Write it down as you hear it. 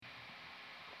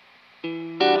Hi,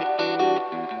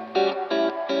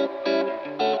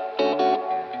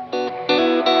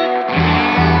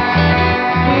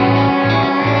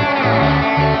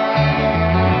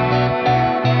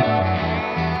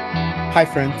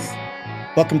 friends.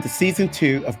 Welcome to Season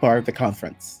 2 of Bar of the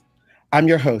Conference. I'm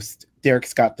your host, Derek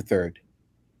Scott III.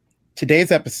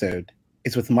 Today's episode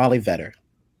is with Molly Vetter.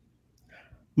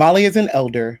 Molly is an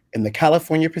elder in the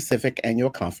California Pacific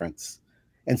Annual Conference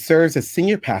and serves as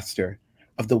senior pastor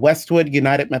of the Westwood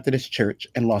United Methodist Church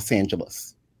in Los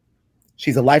Angeles.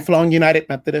 She's a lifelong United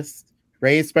Methodist,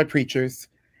 raised by preachers,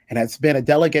 and has been a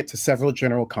delegate to several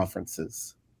general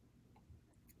conferences.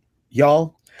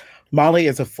 Y'all, Molly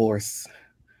is a force.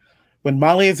 When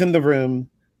Molly is in the room,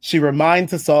 she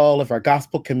reminds us all of our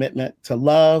gospel commitment to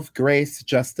love, grace,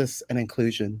 justice, and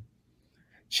inclusion.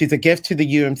 She's a gift to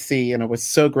the UMC, and I was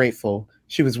so grateful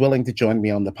she was willing to join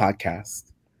me on the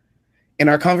podcast. In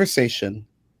our conversation,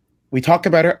 we talk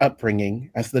about her upbringing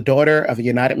as the daughter of a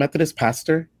United Methodist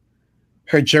pastor,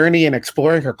 her journey in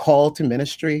exploring her call to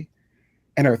ministry,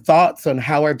 and her thoughts on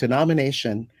how our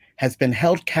denomination has been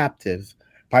held captive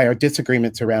by our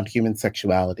disagreements around human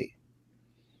sexuality.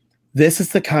 This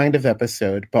is the kind of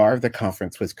episode Bar of the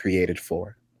Conference was created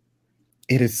for.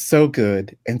 It is so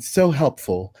good and so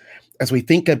helpful as we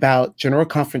think about General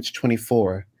Conference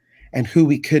 24 and who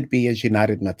we could be as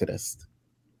United Methodists.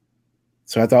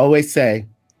 So as I always say,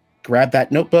 grab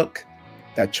that notebook,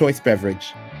 that choice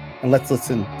beverage, and let's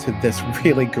listen to this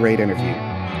really great interview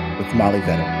with Molly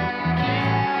Vetter.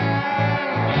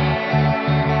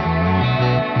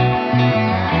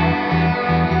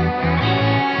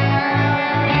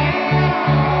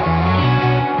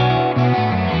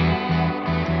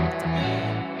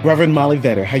 Reverend Molly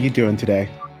Vetter, how you doing today?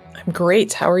 I'm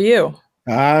great. How are you?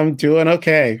 I'm doing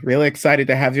okay. Really excited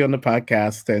to have you on the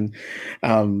podcast, and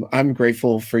I'm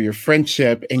grateful for your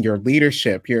friendship and your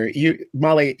leadership.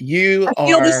 Molly, I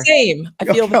feel the same. I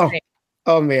feel the same.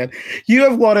 Oh man, you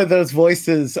have one of those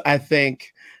voices. I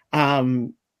think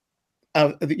you're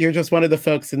just one of the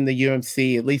folks in the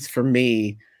UMC, at least for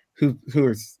me, who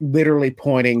are literally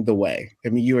pointing the way. I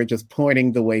mean, you are just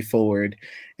pointing the way forward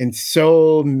in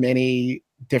so many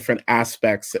different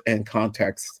aspects and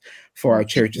contexts for our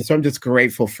church. And so I'm just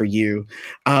grateful for you.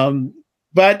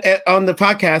 But on the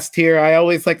podcast here, I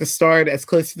always like to start as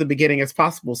close to the beginning as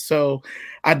possible. So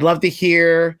I'd love to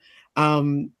hear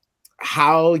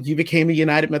how you became a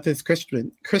United Methodist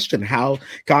Christian, how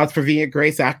God's prevenient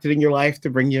grace acted in your life to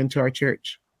bring you into our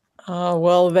church. Oh,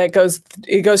 well, it goes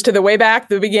to the way back,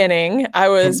 the beginning. I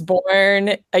was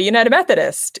born a United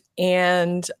Methodist,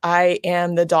 and I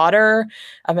am the daughter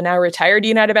of a now retired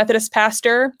United Methodist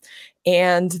pastor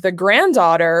and the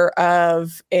granddaughter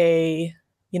of a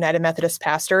United Methodist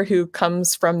pastor who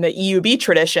comes from the EUB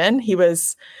tradition. He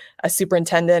was a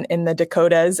superintendent in the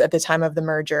Dakotas at the time of the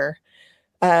merger.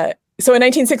 So in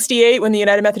 1968, when the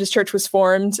United Methodist Church was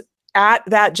formed, at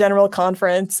that general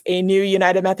conference, a new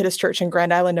United Methodist Church in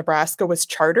Grand Island, Nebraska was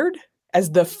chartered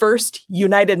as the first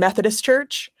United Methodist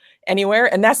Church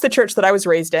anywhere. And that's the church that I was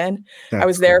raised in. I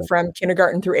was there from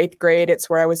kindergarten through 8th grade. It's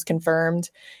where I was confirmed.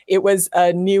 It was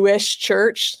a newish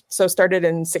church, so started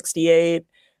in 68,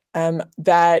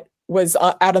 that was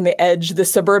out on the edge, the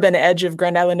suburban edge of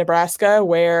Grand Island, Nebraska,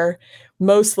 where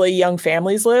mostly young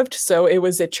families lived. So it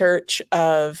was a church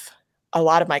of a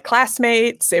lot of my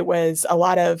classmates. It was a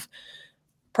lot of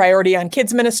priority on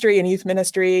kids ministry and youth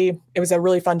ministry. It was a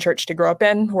really fun church to grow up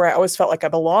in, where I always felt like I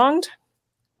belonged.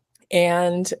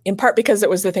 And in part because it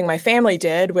was the thing my family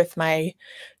did, with my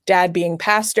dad being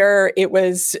pastor, it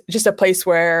was just a place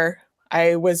where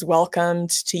I was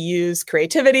welcomed to use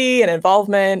creativity and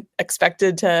involvement,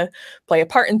 expected to play a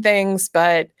part in things,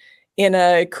 but in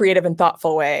a creative and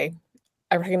thoughtful way.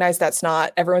 I recognize that's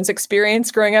not everyone's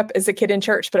experience growing up as a kid in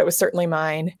church, but it was certainly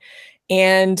mine.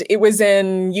 And it was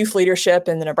in youth leadership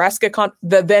in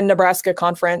the then Nebraska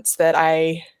conference that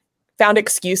I found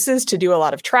excuses to do a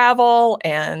lot of travel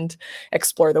and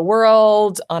explore the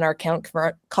world on our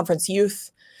conference youth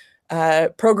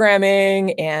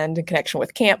programming and in connection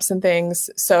with camps and things.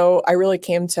 So I really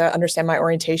came to understand my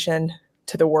orientation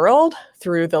to the world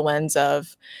through the lens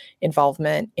of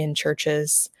involvement in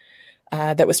churches.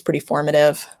 That was pretty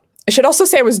formative. I should also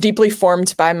say I was deeply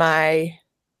formed by my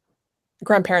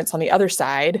grandparents on the other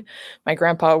side. My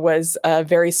grandpa was a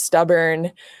very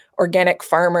stubborn organic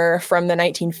farmer from the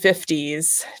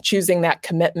 1950s, choosing that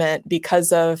commitment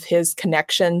because of his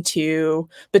connection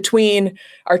between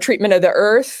our treatment of the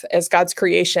earth as God's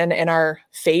creation and our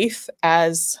faith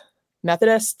as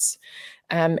Methodists.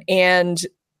 And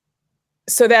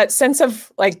so that sense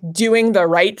of like doing the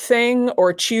right thing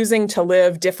or choosing to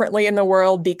live differently in the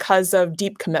world because of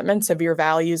deep commitments of your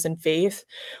values and faith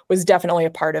was definitely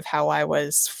a part of how I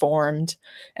was formed,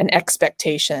 an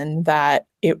expectation that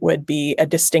it would be a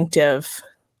distinctive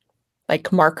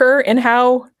like marker in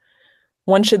how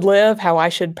one should live, how I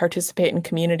should participate in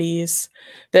communities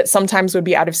that sometimes would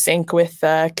be out of sync with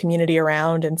the community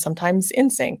around and sometimes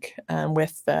in sync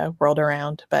with the world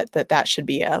around, but that should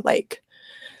be a like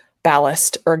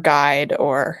ballast or guide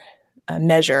or a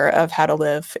measure of how to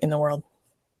live in the world.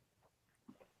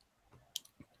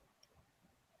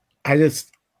 I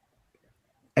just,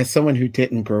 as someone who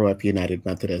didn't grow up United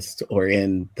Methodist or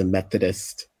in the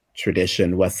Methodist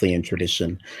tradition, Wesleyan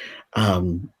tradition,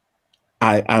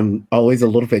 I'm always a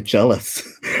little bit jealous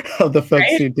of the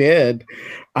folks who did.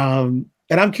 And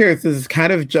I'm curious, this is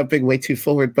kind of jumping way too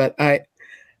forward, but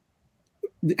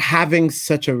having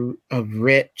such a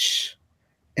rich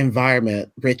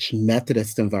environment, rich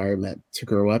Methodist environment to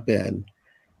grow up in,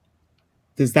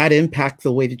 does that impact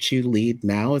the way that you lead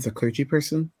now as a clergy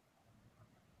person?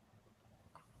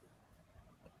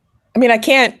 I mean, I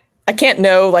can't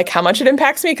know like how much it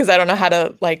impacts me because I don't know how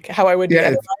to like how I would be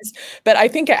otherwise. But I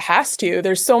think it has to.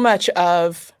 There's so much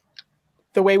of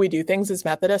the way we do things as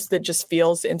Methodists that just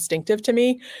feels instinctive to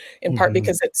me, in part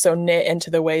because it's so knit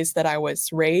into the ways that I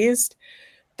was raised,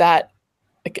 that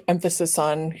like emphasis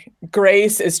on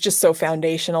grace is just so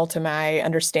foundational to my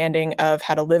understanding of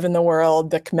how to live in the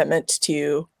world, the commitment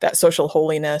to that social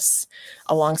holiness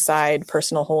alongside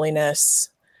personal holiness,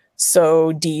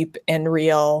 so deep and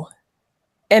real.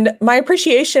 And my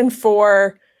appreciation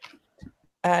for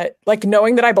like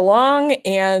knowing that I belong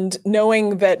and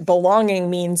knowing that belonging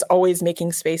means always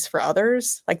making space for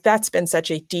others. Like that's been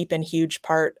such a deep and huge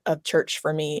part of church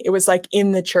for me. It was like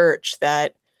in the church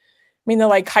that, I mean, the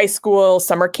like high school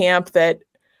summer camp that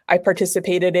I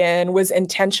participated in was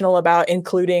intentional about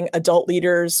including adult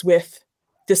leaders with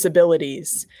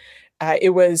disabilities.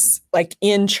 It was like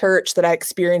in church that I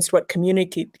experienced what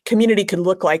community could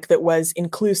look like that was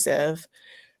inclusive.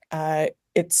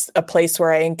 It's a place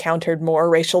where I encountered more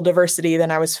racial diversity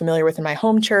than I was familiar with in my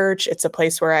home church. It's a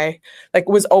place where I like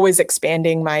was always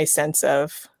expanding my sense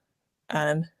of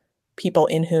people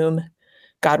in whom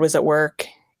God was at work,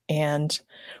 and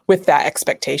with that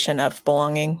expectation of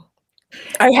belonging.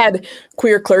 I had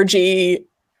queer clergy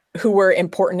who were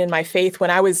important in my faith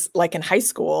when I was like in high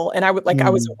school, and I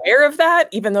was aware of that,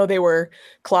 even though they were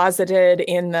closeted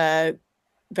in the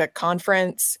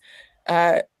conference.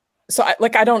 So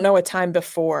I don't know a time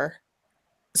before.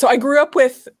 So I grew up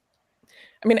with,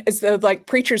 I mean, as the like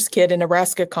preacher's kid in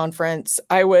Nebraska conference,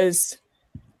 I was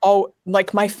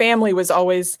like my family was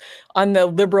always on the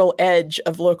liberal edge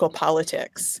of local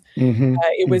politics.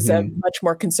 It was a much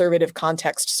more conservative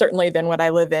context, certainly than what I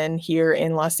live in here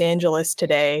in Los Angeles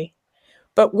today,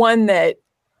 but one that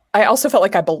I also felt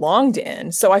like I belonged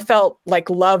in. So I felt like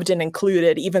loved and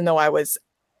included, even though I was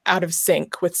out of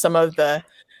sync with some of the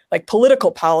like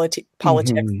political politics of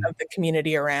the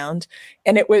community around.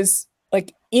 And it was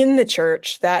like in the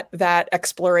church that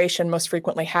exploration most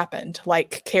frequently happened,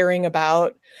 like caring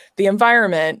about the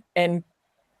environment and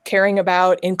caring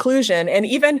about inclusion. And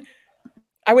even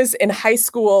I was in high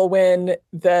school when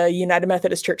the United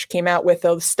Methodist Church came out with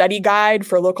a study guide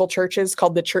for local churches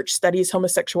called The Church Studies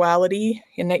Homosexuality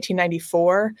in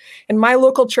 1994. And my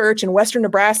local church in Western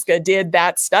Nebraska did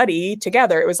that study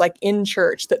together. It was like in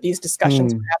church that these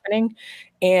discussions were happening,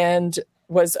 and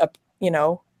was,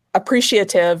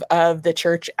 appreciative of the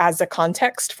church as a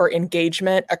context for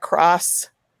engagement across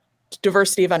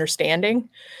diversity of understanding.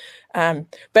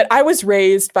 But I was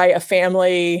raised by a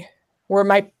family where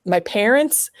my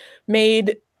parents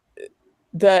had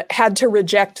to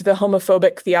reject the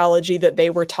homophobic theology that they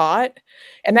were taught.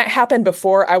 And that happened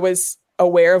before I was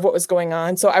aware of what was going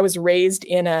on. So I was raised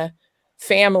in a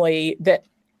family that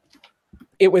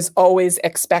it was always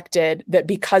expected that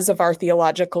because of our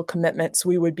theological commitments,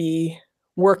 we would be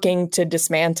working to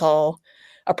dismantle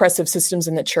oppressive systems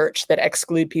in the church that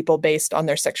exclude people based on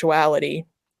their sexuality.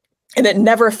 And it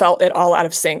never felt at all out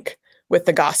of sync with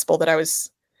the gospel that I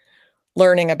was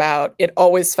learning about. It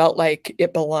always felt like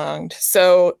it belonged.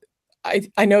 So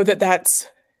I know that that's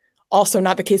also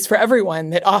not the case for everyone,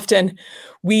 that often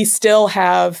we still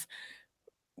have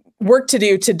work to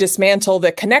do to dismantle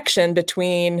the connection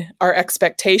between our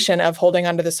expectation of holding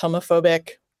onto this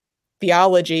homophobic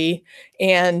theology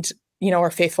and,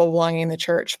 our faithful belonging in the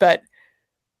church. But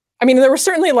I mean, there was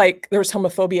certainly there was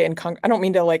homophobia in I don't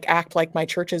mean to act like my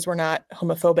churches were not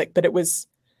homophobic, but it was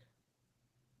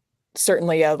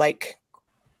certainly a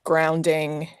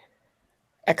grounding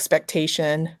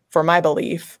expectation for my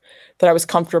belief that I was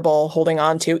comfortable holding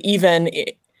on to, even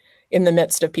in the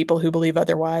midst of people who believe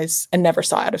otherwise and never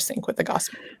saw out of sync with the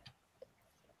gospel.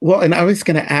 Well, and I was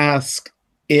going to ask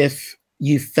if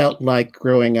you felt like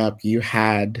growing up you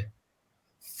had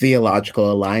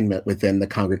theological alignment within the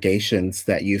congregations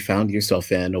that you found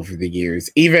yourself in over the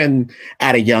years, even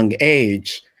at a young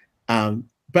age.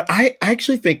 But I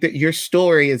actually think that your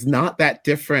story is not that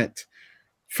different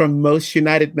from most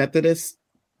United Methodists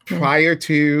prior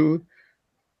to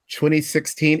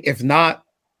 2016, if not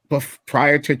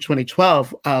prior to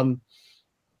 2012.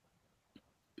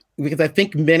 Because I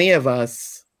think many of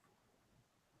us,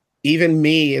 even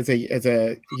me as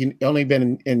a only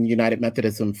been in United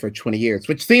Methodism for 20 years,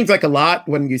 which seems like a lot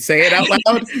when you say it out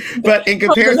loud, but in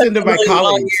comparison to my really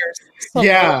colleagues,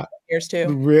 yeah, years too.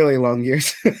 Really long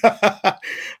years.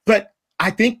 But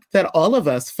I think that all of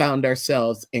us found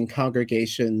ourselves in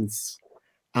congregations,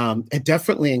 and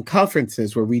definitely in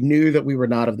conferences where we knew that we were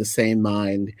not of the same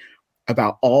mind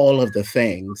about all of the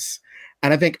things.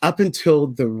 And I think up until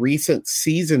the recent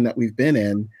season that we've been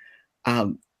in,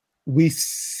 we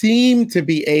seem to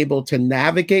be able to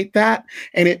navigate that.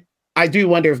 And I do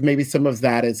wonder if maybe some of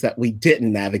that is that we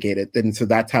didn't navigate it. And so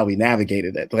that's how we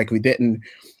navigated it. Like we didn't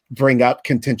bring up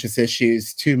contentious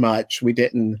issues too much. We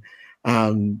didn't,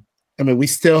 we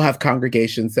still have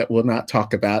congregations that will not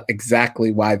talk about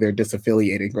exactly why they're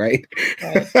disaffiliating, right?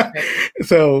 Right.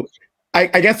 So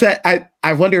I guess that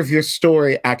I wonder if your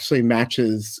story actually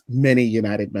matches many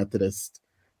United Methodists.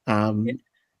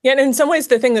 Yeah, and in some ways,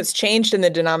 the thing that's changed in the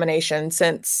denomination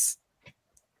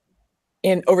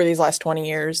over these last 20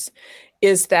 years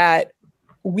is that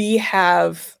we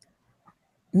have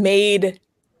made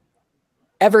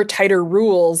ever tighter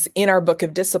rules in our book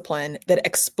of discipline that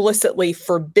explicitly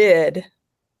forbid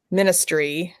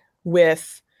ministry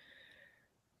with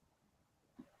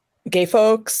gay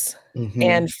folks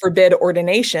and forbid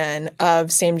ordination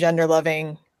of same-gender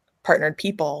loving partnered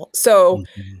people. So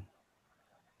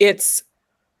it's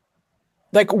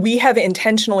like we have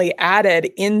intentionally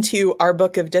added into our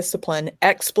book of discipline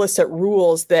explicit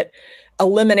rules that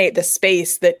eliminate the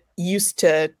space that used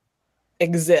to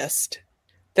exist,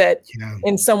 that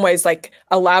in some ways like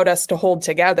allowed us to hold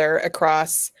together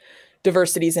across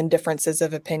diversities and differences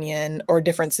of opinion or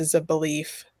differences of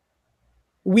belief.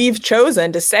 We've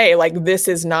chosen to say, like, this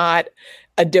is not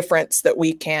a difference that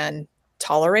we can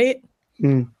tolerate.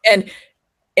 And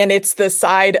it's the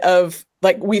side of,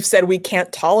 like, we've said we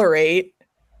can't tolerate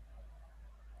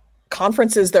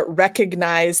conferences that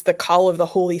recognize the call of the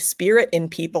Holy Spirit in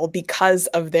people because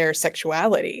of their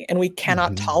sexuality. And we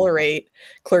cannot tolerate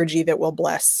clergy that will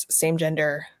bless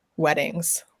same-gender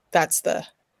weddings. That's the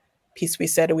piece we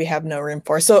said we have no room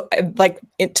for. So, like,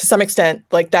 to some extent,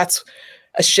 like, that's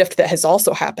a shift that has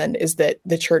also happened, is that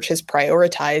the church has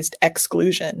prioritized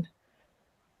exclusion.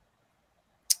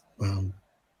 Wow.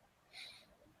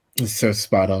 It's so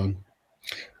spot on.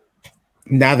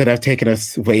 Now that I've taken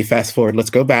us way fast forward, let's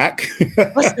go back.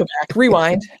 Let's go back.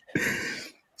 Rewind.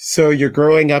 So you're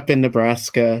growing up in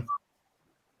Nebraska,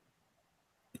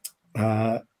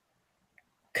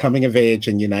 coming of age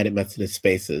in United Methodist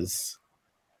spaces.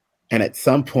 And at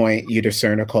some point you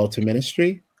discern a call to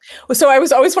ministry. Well, so I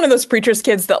was always one of those preacher's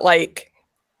kids that, like,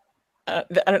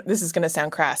 this is going to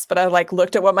sound crass, but I like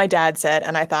looked at what my dad said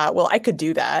and I thought, well, I could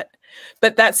do that.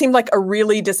 But that seemed like a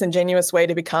really disingenuous way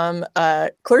to become a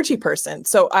clergy person.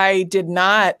 So I did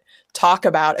not talk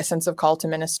about a sense of call to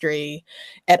ministry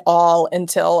at all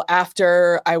until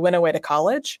after I went away to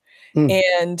college.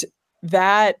 And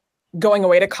that going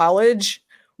away to college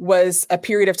was a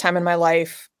period of time in my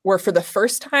life where for the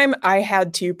first time I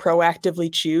had to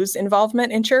proactively choose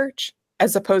involvement in church,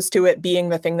 as opposed to it being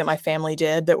the thing that my family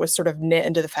did that was sort of knit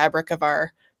into the fabric of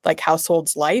our, like,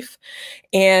 household's life.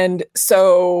 And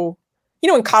so, you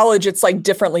know, in college, it's like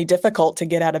differently difficult to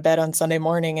get out of bed on Sunday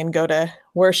morning and go to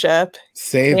worship.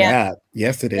 That.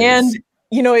 Yes, it is. And,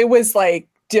 you know, it was like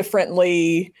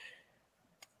differently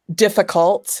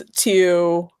difficult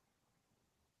to,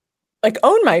 like,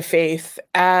 own my faith.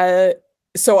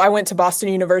 So I went to Boston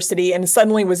University and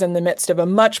suddenly was in the midst of a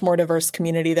much more diverse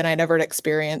community than I'd ever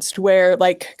experienced, where,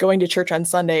 like, going to church on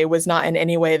Sunday was not in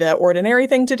any way the ordinary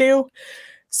thing to do.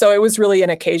 So it was really an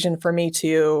occasion for me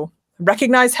to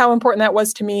recognize how important that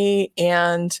was to me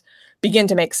and begin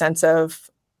to make sense of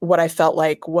what I felt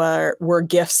like were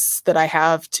gifts that I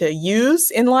have to use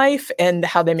in life and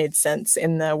how they made sense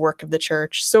in the work of the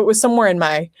church. So it was somewhere in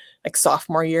my, like,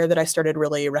 sophomore year that I started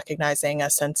really recognizing a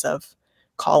sense of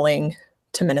calling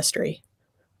to ministry.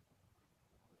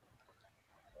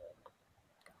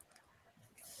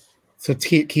 So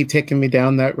keep taking me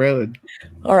down that road.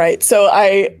 All right. So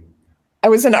I I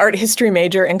was an art history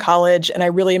major in college, and I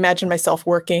really imagined myself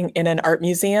working in an art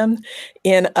museum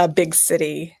in a big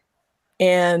city.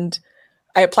 And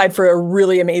I applied for a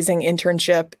really amazing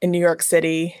internship in New York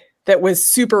City that was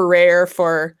super rare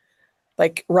for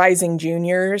like rising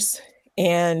juniors.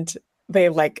 And they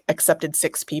like accepted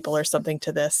 6 people or something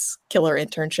to this killer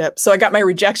internship. So I got my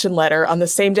rejection letter on the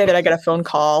same day that I got a phone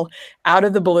call out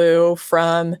of the blue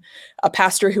from a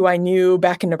pastor who I knew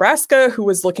back in Nebraska who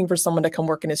was looking for someone to come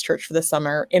work in his church for the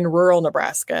summer in rural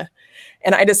Nebraska.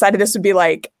 And I decided this would be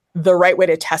like the right way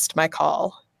to test my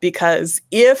call, because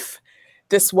if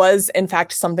this was in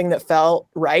fact something that felt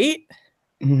right,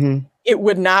 it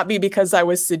would not be because I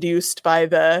was seduced by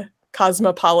the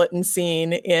cosmopolitan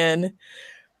scene in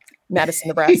Madison,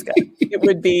 Nebraska. It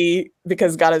would be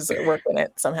because God is at work in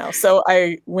it somehow. So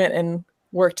I went and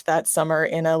worked that summer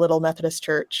in a little Methodist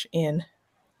church in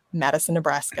Madison,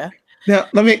 Nebraska. Now,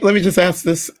 let me just ask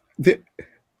this.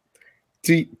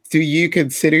 Do you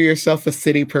consider yourself a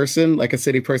city person, like a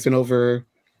city person over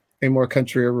a more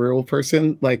country or rural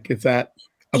person? Like, is that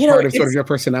a part of sort of your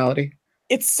personality?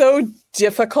 It's so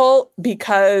difficult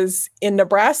because in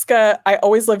Nebraska, I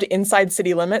always lived inside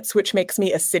city limits, which makes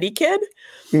me a city kid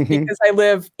because I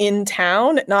live in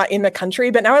town, not in the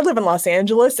country. But now I live in Los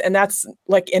Angeles, and that's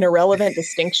like an irrelevant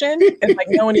distinction. And like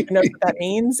no one even knows what that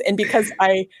means. And because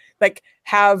I like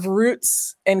have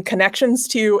roots and connections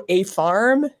to a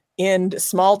farm in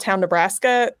small town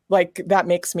Nebraska, like that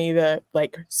makes me the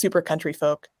like super country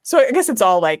folk. So I guess it's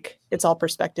all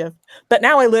perspective. But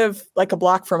now I live like a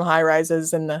block from high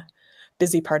rises in the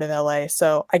busy part of LA.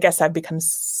 So I guess I've become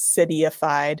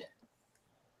cityified.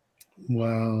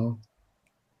 Wow.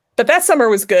 But that summer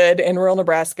was good in rural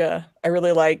Nebraska. I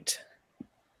really liked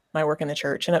my work in the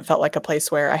church, and it felt like a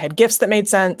place where I had gifts that made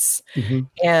sense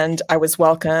and I was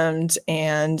welcomed,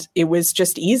 and it was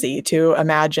just easy to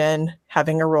imagine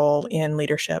having a role in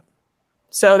leadership.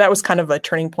 So that was kind of a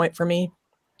turning point for me.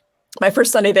 My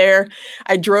first Sunday there,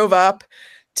 I drove up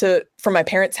from my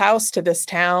parents' house to this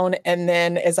town. And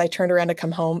then as I turned around to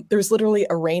come home, there was literally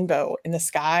a rainbow in the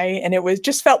sky. And it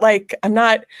just felt like I'm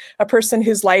not a person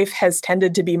whose life has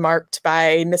tended to be marked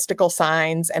by mystical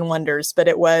signs and wonders, but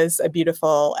it was a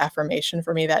beautiful affirmation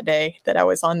for me that day that I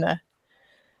was on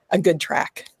a good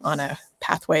track, on a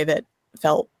pathway that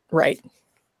felt right.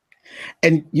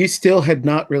 And you still had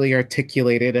not really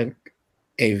articulated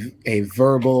a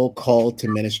verbal call to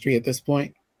ministry at this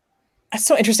point? That's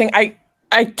so interesting.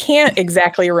 I can't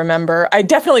exactly remember. I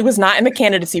definitely was not in the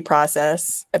candidacy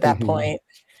process at that point.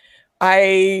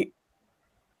 I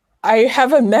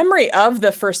have a memory of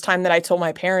the first time that I told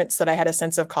my parents that I had a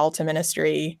sense of call to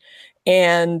ministry.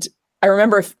 And I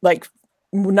remember like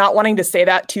not wanting to say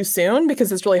that too soon,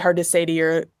 because it's really hard to say to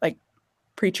your like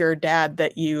preacher dad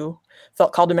that you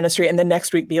felt called to ministry and the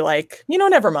next week be like,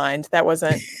 never mind. That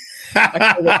wasn't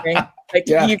a thing. Like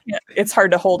it's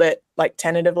hard to hold it like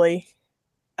tentatively.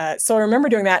 So I remember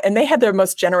doing that, and they had their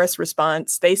most generous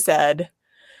response. They said,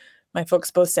 my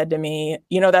folks both said to me,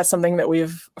 that's something that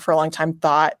we've for a long time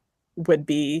thought would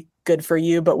be good for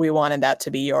you, but we wanted that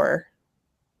to be your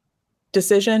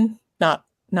decision, not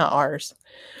ours.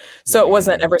 So it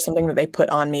wasn't ever something that they put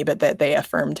on me, but that they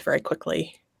affirmed very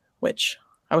quickly, which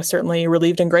I was certainly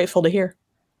relieved and grateful to hear.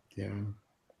 Yeah.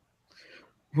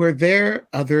 Were there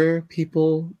other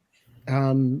people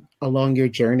along your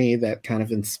journey that kind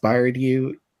of inspired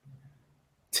you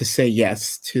to say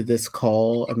yes to this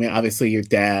call? I mean, obviously your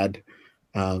dad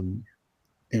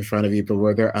in front of you, but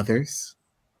were there others?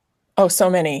 Oh, so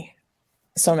many.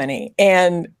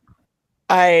 And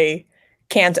I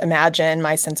can't imagine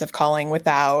my sense of calling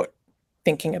without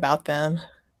thinking about them.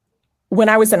 When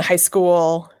I was in high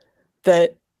school,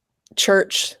 the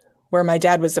church where my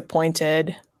dad was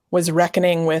appointed was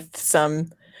reckoning with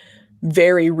some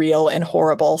very real and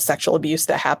horrible sexual abuse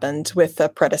that happened with the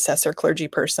predecessor clergy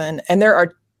person. And there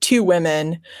are 2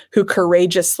 women who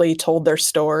courageously told their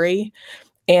story.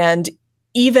 And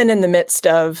even in the midst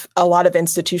of a lot of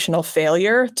institutional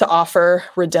failure to offer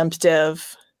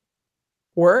redemptive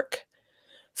work,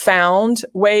 found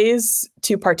ways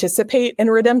to participate in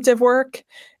redemptive work.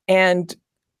 And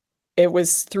it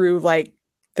was through like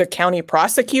the county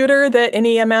prosecutor that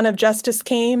any amount of justice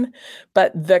came.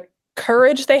 But the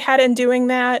courage they had in doing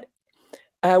that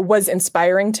was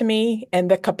inspiring to me,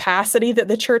 and the capacity that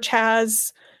the church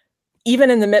has, even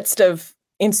in the midst of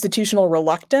institutional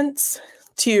reluctance,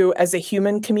 to, as a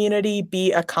human community,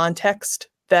 be a context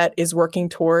that is working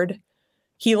toward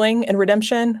healing and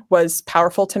redemption, was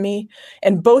powerful to me.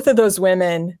 And both of those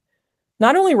women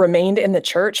not only remained in the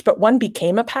church, but one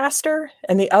became a pastor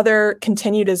and the other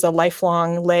continued as a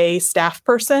lifelong lay staff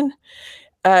person.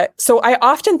 So I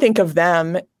often think of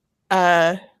them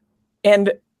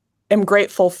and am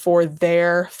grateful for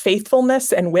their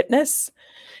faithfulness and witness.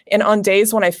 And on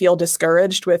days when I feel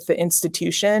discouraged with the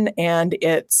institution and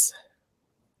its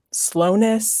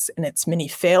slowness and its many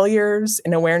failures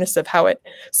and awareness of how it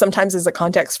sometimes is a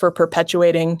context for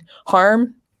perpetuating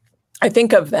harm, I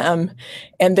think of them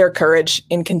and their courage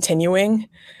in continuing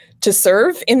to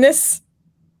serve in this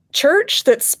church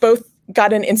that's both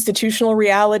got an institutional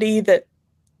reality that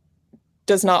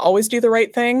does not always do the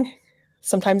right thing,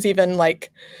 sometimes even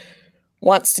like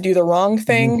wants to do the wrong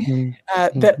thing,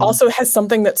 that also has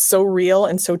something that's so real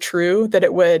and so true that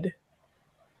it would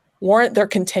warrant their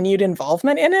continued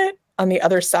involvement in it on the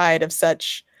other side of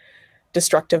such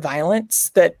destructive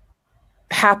violence that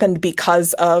happened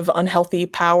because of unhealthy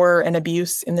power and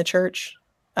abuse in the church.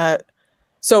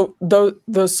 So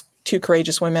those two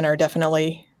courageous women are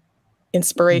definitely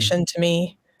inspiration to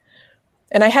me.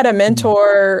 And I had a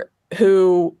mentor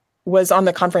who was on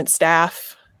the conference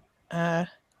staff. Her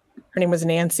name was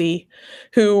Nancy,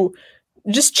 who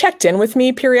just checked in with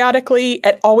me periodically.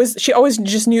 She always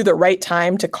just knew the right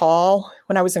time to call.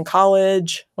 When I was in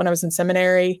college, when I was in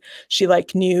seminary, she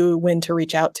knew when to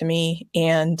reach out to me.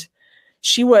 And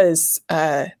she was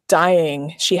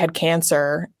dying. She had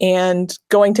cancer, and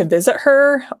going to visit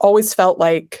her always felt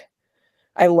like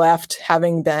I left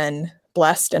having been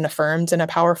blessed and affirmed in a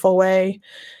powerful way.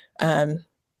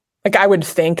 I would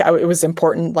think it was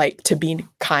important, to be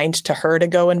kind to her to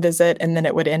go and visit, and then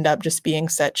it would end up just being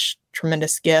such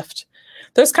tremendous gift.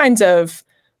 Those kinds of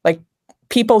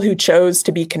people who chose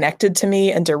to be connected to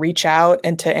me and to reach out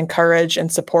and to encourage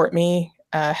and support me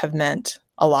have meant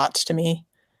a lot to me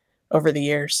over the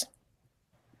years.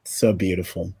 So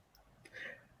beautiful.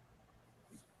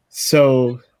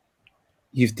 So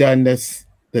you've done this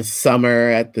summer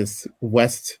at this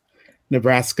West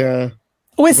Nebraska.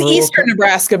 It was Eastern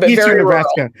Nebraska, but Eastern very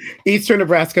Nebraska. rural. Eastern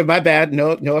Nebraska. My bad.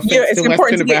 No offense it's to important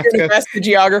Western to Nebraska. get your Nebraska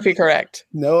geography correct.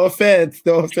 No offense.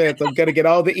 I'm gonna get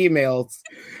all the emails.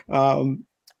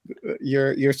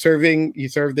 You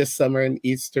served this summer in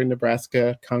Eastern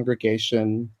Nebraska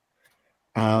congregation,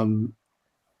 and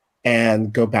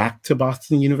go back to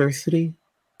Boston University.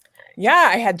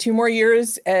 Yeah, I had 2 more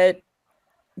years at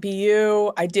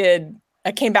BU.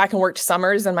 I came back and worked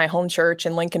summers in my home church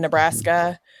in Lincoln,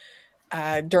 Nebraska.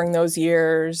 During those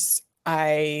years,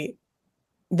 I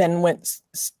then went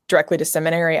directly to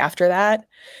seminary after that.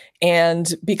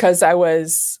 And because I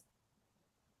was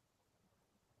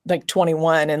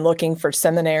 21 and looking for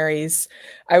seminaries,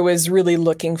 I was really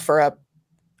looking for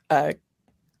a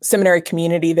seminary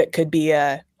community that could be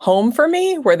a home for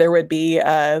me, where there would be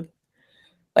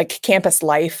campus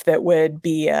life that would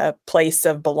be a place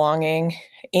of belonging.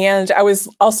 And I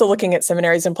was also looking at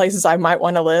seminaries in places I might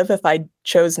want to live if I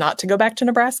chose not to go back to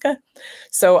Nebraska.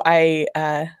 So I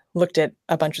looked at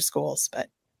a bunch of schools, but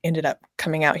ended up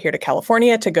coming out here to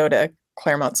California to go to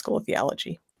Claremont School of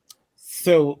Theology.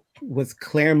 So was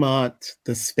Claremont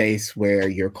the space where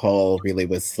your call really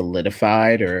was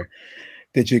solidified, or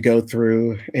did you go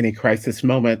through any crisis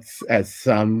moments as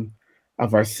some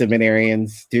of our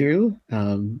seminarians do?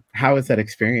 How was that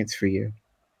experience for you?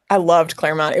 I loved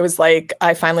Claremont. It was like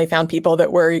I finally found people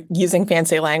that were using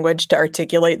fancy language to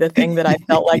articulate the thing that I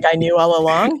felt like I knew all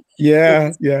along.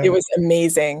 It was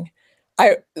amazing.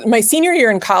 My senior year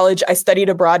in college, I studied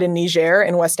abroad in Niger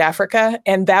in West Africa,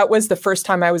 and that was the first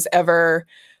time I was ever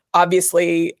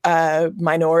obviously a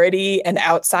minority and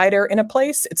outsider in a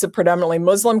place. It's a predominantly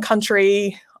Muslim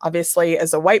country. Obviously,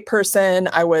 as a white person,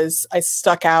 I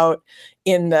stuck out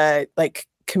in the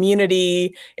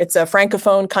community. It's a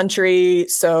Francophone country,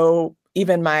 so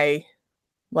even my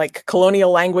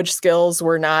colonial language skills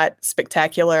were not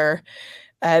spectacular.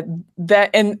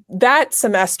 That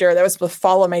semester, that was the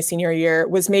fall of my senior year,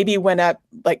 was maybe when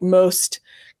most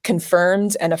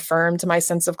confirmed and affirmed my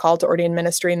sense of call to ordained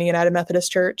ministry in the United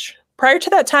Methodist Church. Prior to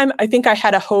that time, I think I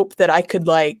had a hope that I could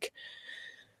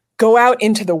go out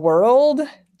into the world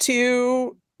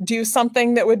to do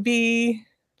something that would be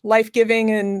life-giving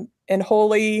and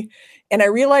holy. And I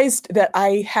realized that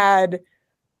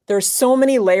there's so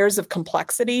many layers of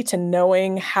complexity to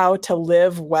knowing how to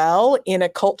live well in a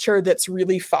culture that's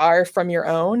really far from your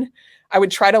own. I would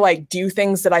try to do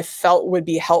things that I felt would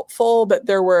be helpful, but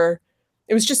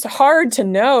it was just hard to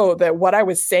know that what I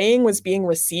was saying was being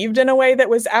received in a way that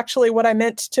was actually what I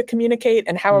meant to communicate,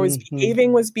 and how I was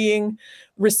behaving was being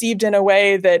received in a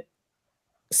way that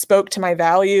spoke to my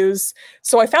values.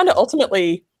 So I found it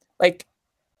ultimately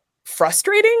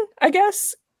frustrating, I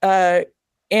guess,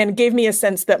 and gave me a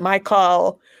sense that my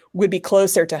call would be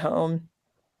closer to home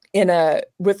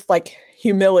with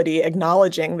humility,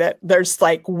 acknowledging that there's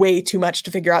way too much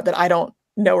to figure out that I don't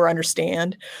know or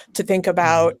understand, to think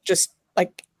about just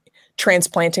like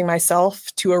transplanting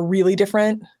myself to a really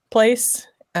different place.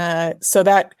 So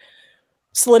that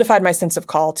solidified my sense of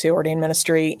call to ordained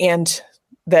ministry, and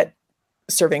that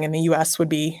serving in the U.S. would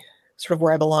be sort of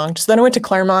where I belonged. So then I went to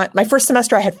Claremont. My first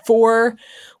semester, I had 4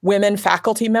 women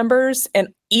faculty members, and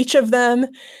each of them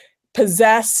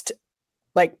possessed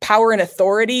like power and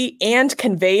authority and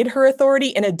conveyed her authority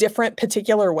in a different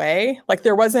particular way. Like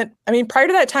there wasn't, I mean, prior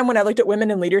to that time when I looked at women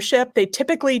in leadership, they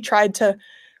typically tried to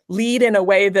lead in a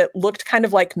way that looked kind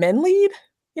of like men lead,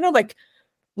 like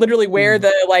literally wear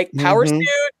the like power suit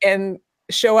and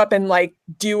show up and like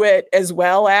do it as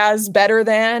well as better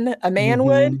than a man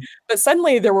would. But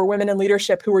suddenly there were women in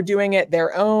leadership who were doing it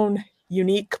their own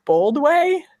unique, bold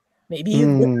way, maybe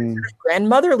with a sort of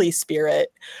grandmotherly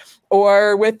spirit,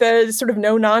 or with a sort of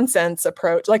no nonsense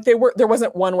approach. Like there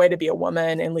wasn't one way to be a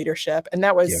woman in leadership. And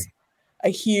that was a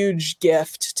huge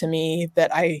gift to me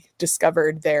that I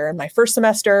discovered there in my first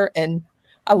semester. And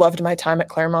I loved my time at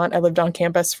Claremont. I lived on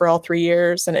campus for all 3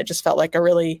 years, and it just felt like a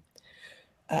really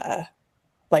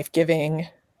life-giving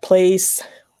place.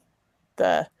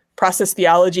 The process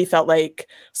theology felt like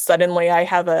suddenly I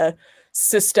have a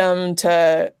system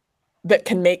that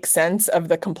can make sense of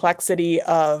the complexity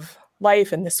of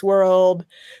life in this world,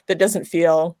 that doesn't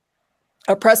feel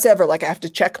oppressive or like I have to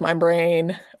check my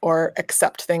brain or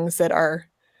accept things that are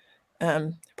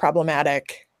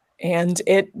problematic. And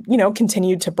it,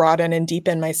 continued to broaden and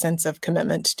deepen my sense of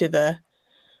commitment to the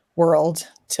world,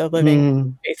 to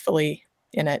living faithfully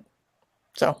in it.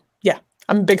 So, yeah,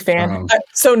 I'm a big fan.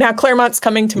 So now Claremont's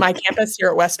coming to my campus here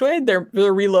at Westwood. They're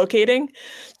relocating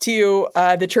to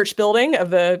the church building of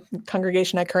the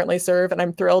congregation I currently serve. And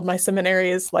I'm thrilled. My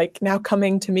seminary is like now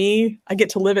coming to me. I get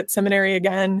to live at seminary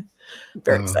again. I'm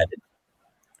very excited.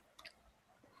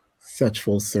 Such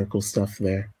full circle stuff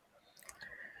there.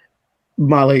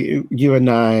 Molly, you and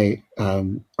I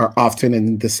are often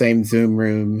in the same Zoom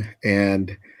room,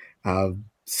 and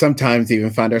sometimes even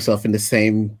find ourselves in the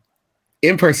same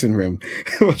in-person room,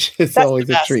 which is always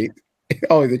a treat.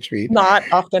 Always a treat. Not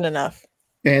often enough.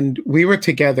 And we were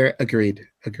together, agreed.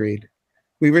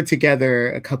 We were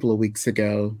together a couple of weeks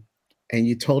ago, and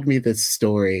you told me this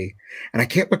story, and I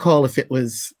can't recall if it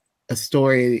was a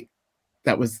story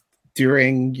that was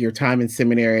during your time in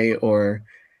seminary or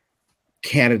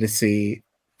candidacy,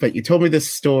 but you told me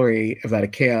this story about a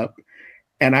camp,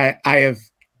 and I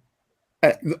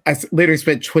literally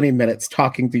spent 20 minutes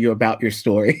talking to you about your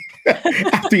story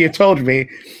after you told me.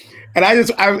 And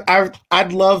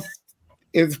I'd love,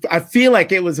 I feel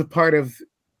like it was a part of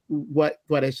what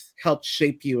has helped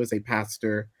shape you as a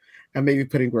pastor. And maybe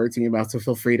putting words in your mouth, so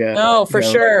feel free to. No, for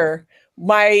sure.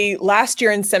 My last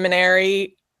year in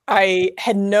seminary, I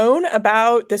had known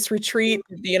about this retreat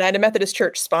the United Methodist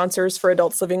Church sponsors for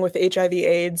adults living with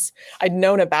HIV/AIDS. I'd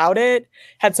known about it,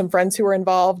 had some friends who were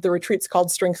involved. The retreat's called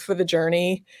Strength for the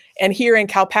Journey. And here in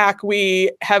Calpac,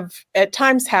 we have at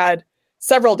times had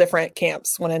several different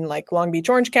camps, one in like Long Beach,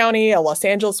 Orange County, a Los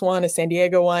Angeles one, a San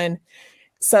Diego one.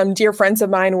 Some dear friends of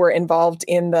mine were involved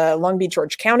in the Long Beach,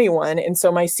 Orange County one. And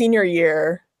so my last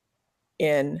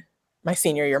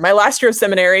year of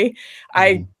seminary,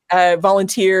 I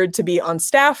volunteered to be on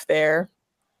staff there.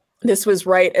 This was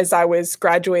right as I was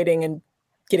graduating and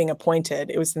getting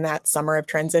appointed. It was in that summer of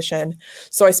transition.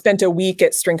 So I spent a week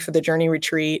at Strength for the Journey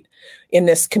retreat in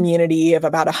this community of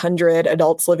about 100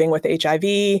 adults living with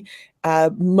HIV,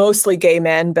 mostly gay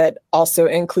men, but also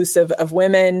inclusive of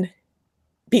women.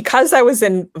 Because I was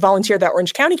volunteer at that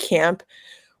Orange County camp,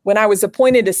 when I was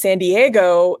appointed to San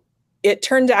Diego, it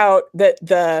turned out that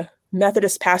the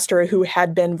Methodist pastor who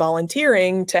had been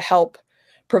volunteering to help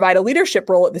provide a leadership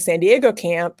role at the San Diego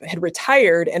camp had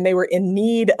retired, and they were in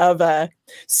need of a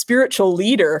spiritual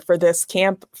leader for this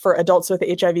camp for adults with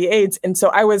HIV/AIDS. And so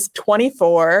I was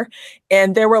 24,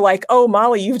 and they were like, "Oh,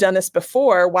 Molly, you've done this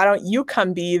before. Why don't you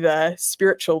come be the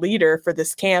spiritual leader for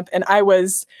this camp?" And I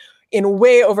was in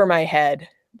way over my head,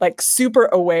 like super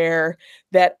aware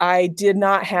that I did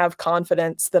not have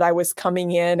confidence that I was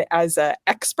coming in as an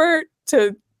expert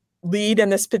to lead in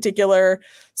this particular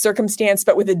circumstance,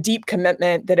 but with a deep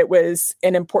commitment that it was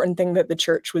an important thing that the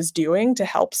church was doing to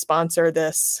help sponsor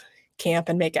this camp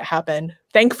and make it happen.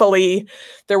 Thankfully,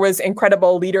 there was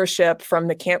incredible leadership from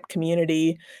the camp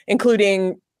community,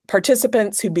 including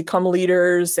participants who'd become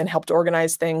leaders and helped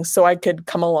organize things so I could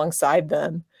come alongside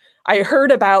them. I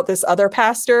heard about this other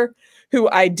pastor who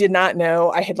I did not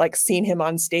know. I had seen him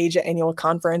on stage at annual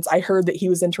conference. I heard that he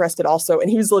was interested also,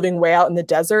 and he was living way out in the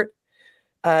desert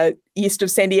east of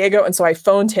San Diego. And so I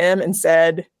phoned him and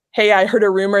said, "Hey, I heard a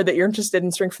rumor that you're interested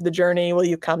in Strength for the Journey. Will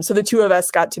you come?" So the two of us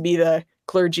got to be the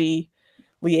clergy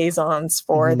liaisons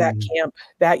for that camp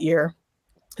that year.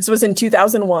 This was in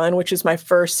 2001, which is my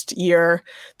first year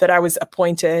that I was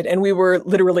appointed. And we were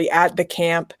literally at the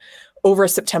camp over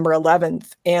September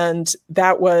 11th. And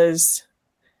that was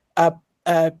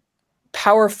a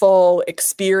powerful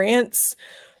experience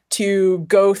to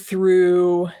go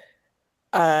through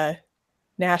a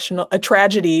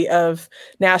tragedy of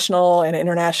national and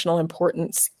international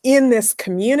importance in this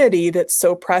community that's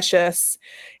so precious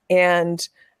and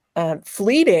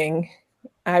fleeting.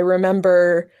 I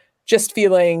remember just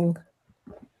feeling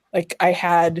like I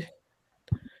had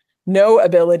no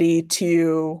ability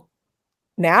to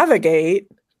navigate,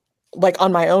 like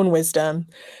on my own wisdom,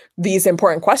 these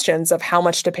important questions of how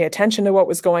much to pay attention to what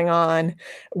was going on,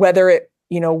 whether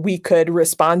we could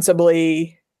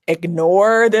responsibly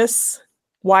ignore this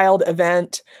wild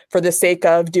event for the sake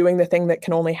of doing the thing that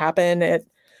can only happen at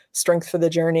Strength for the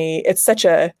Journey. It's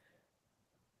a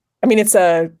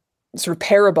sort of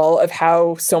parable of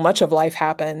how so much of life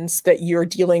happens, that you're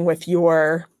dealing with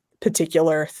your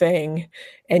particular thing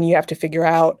and you have to figure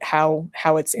out how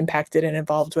it's impacted and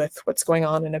involved with what's going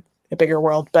on in a bigger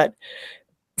world. But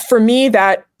for me,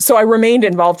 so I remained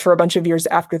involved for a bunch of years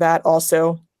after that.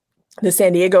 Also, the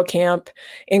San Diego camp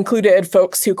included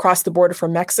folks who crossed the border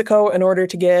from Mexico in order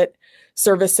to get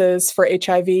services for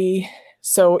HIV.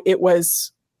 So it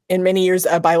was, in many years,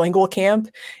 a bilingual camp,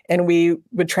 and we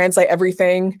would translate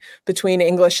everything between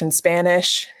English and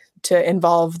Spanish to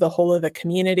involve the whole of the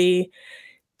community.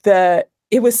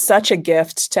 It was such a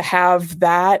gift to have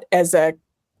that as a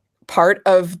part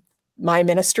of my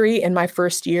ministry in my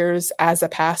first years as a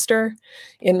pastor.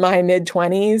 In my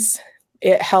mid-20s,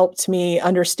 it helped me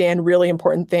understand really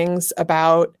important things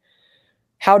about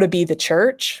how to be the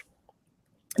church.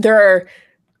 There are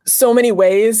so many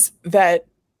ways that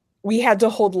we had to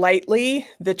hold lightly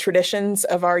the traditions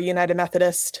of our United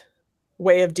Methodist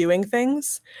way of doing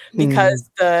things, because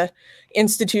the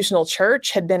institutional church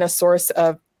had been a source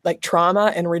of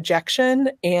trauma and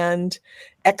rejection and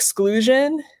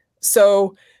exclusion.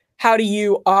 So how do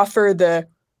you offer the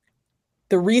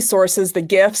resources, the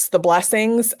gifts, the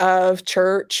blessings of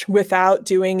church without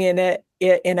doing it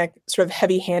in a sort of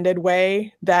heavy-handed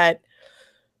way that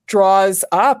draws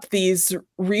up these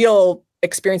real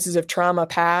experiences of trauma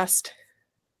past?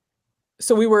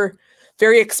 So we were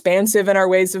very expansive in our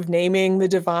ways of naming the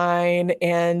divine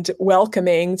and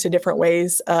welcoming to different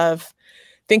ways of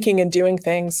thinking and doing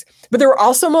things. But there were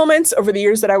also moments over the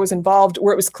years that I was involved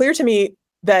where it was clear to me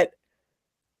that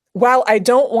while I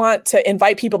don't want to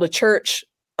invite people to church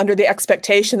under the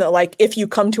expectation that if you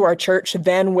come to our church,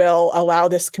 then we'll allow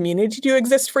this community to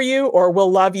exist for you, or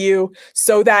we'll love you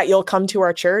so that you'll come to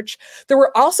our church, there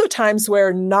were also times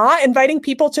where not inviting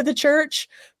people to the church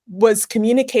was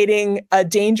communicating a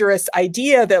dangerous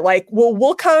idea that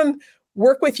we'll come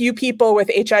work with you people with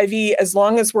HIV as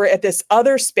long as we're at this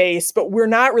other space, but we're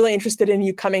not really interested in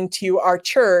you coming to our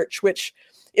church, which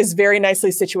is very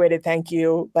nicely situated. Thank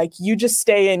you. You just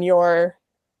stay in your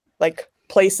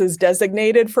places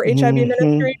designated for HIV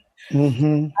ministry.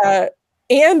 And,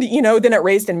 then it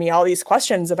raised in me all these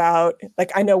questions about,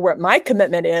 I know what my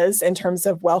commitment is in terms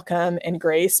of welcome and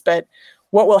grace, but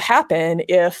what will happen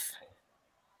if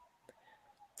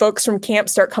folks from camp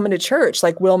start coming to church?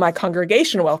 Will my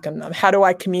congregation welcome them? How do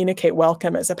I communicate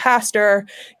welcome as a pastor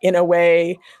in a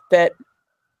way that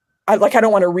I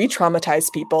don't want to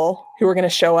re-traumatize people who are going to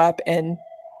show up and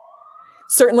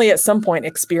certainly at some point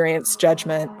experience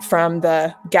judgment from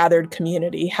the gathered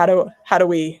community? How do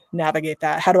we navigate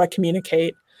that? How do I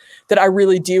communicate that I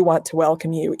really do want to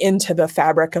welcome you into the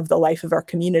fabric of the life of our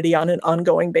community on an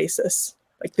ongoing basis?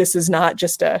 This is not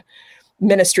just a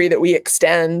ministry that we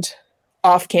extend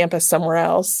off campus somewhere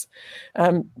else,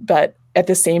 but at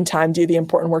the same time do the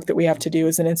important work that we have to do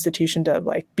as an institution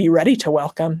to be ready to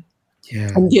welcome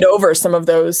and get over some of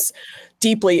those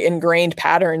deeply ingrained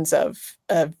patterns of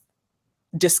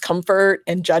discomfort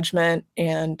and judgment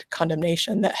and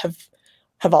condemnation that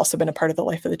have also been a part of the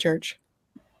life of the church.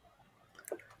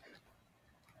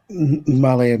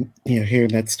 Molly, I'm hearing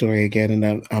that story again,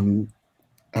 and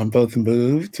I'm both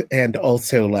moved and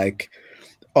also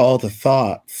all the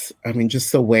thoughts.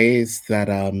 Just the ways that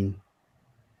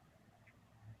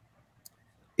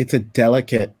it's a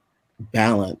delicate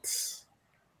balance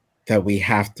that we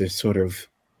have to sort of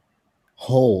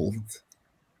hold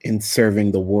in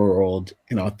serving the world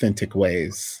in authentic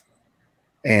ways.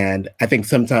 And I think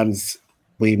sometimes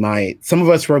some of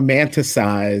us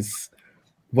romanticize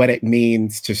what it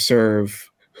means to serve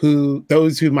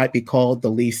those who might be called the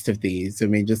least of these.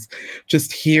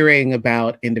 Just hearing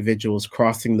about individuals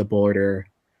crossing the border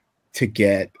to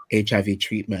get HIV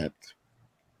treatment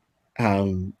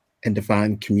and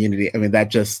define community. I mean,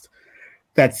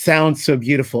 that sounds so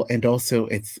beautiful. And also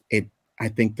I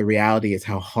think the reality is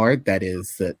how hard that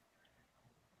is, that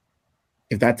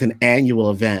if that's an annual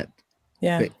event,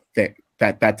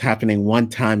 that's happening one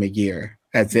time a year,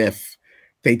 as if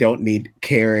they don't need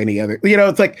care any other,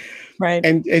 it's like, right.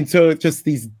 And so it's just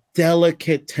these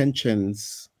delicate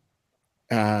tensions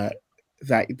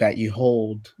that you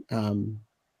hold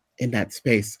in that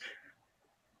space.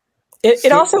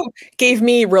 It also gave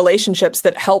me relationships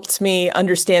that helped me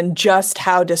understand just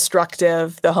how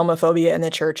destructive the homophobia in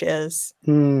the church is.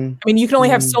 I mean, you can only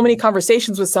have so many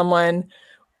conversations with someone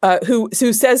who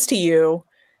says to you,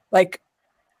 like,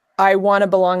 I want to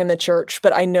belong in the church,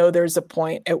 but I know there's a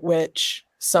point at which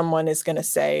someone is going to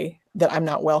say that I'm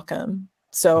not welcome,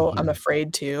 so I'm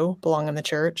afraid to belong in the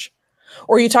church.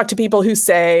 Or you talk to people who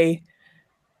say,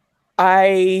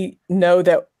 I know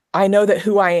that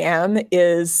who I am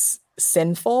is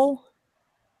sinful.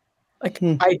 Like,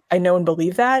 I know and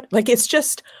believe that. Like, it's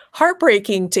just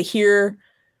heartbreaking to hear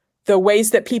the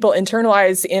ways that people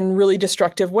internalize in really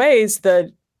destructive ways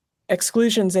the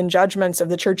exclusions and judgments of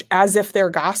the church as if they're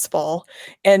gospel,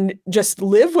 and just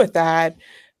live with that.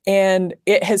 And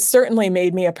it has certainly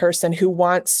made me a person who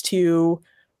wants to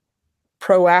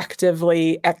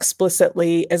proactively,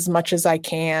 explicitly, as much as I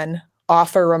can,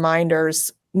 offer reminders,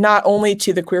 not only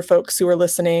to the queer folks who are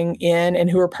listening in and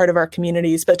who are part of our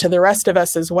communities, but to the rest of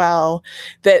us as well,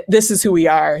 that this is who we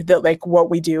are, that like what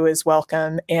we do is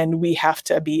welcome, and we have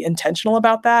to be intentional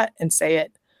about that and say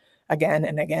it again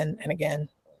and again and again.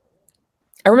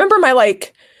 I remember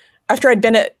after I'd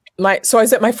been I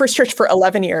was at my first church for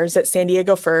 11 years at San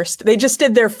Diego First. They just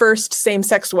did their first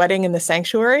same-sex wedding in the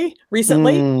sanctuary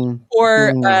recently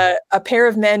for a pair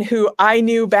of men who I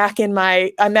knew back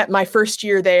I met my first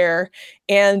year there.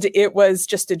 And it was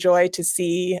just a joy to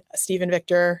see Steve and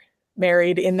Victor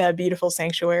married in that beautiful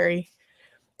sanctuary.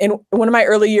 In one of my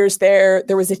early years there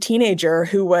was a teenager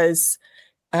who was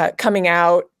coming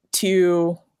out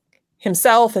to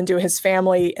himself and to his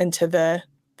family and to the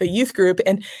youth group.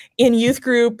 And in youth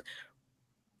group,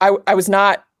 I was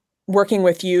not working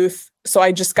with youth, so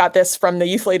I just got this from the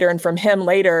youth leader and from him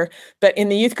later. But in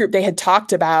the youth group, they had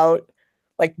talked about,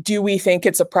 like, do we think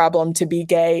it's a problem to be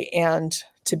gay and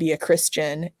to be a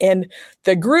Christian? And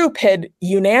the group had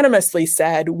unanimously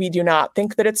said, we do not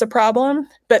think that it's a problem.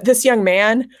 But this young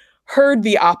man heard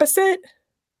the opposite,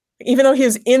 even though he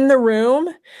was in the room,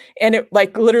 and it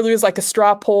like literally was like a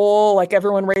straw poll, like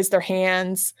everyone raised their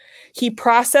hands. He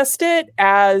processed it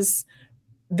as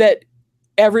that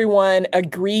everyone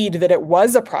agreed that it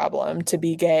was a problem to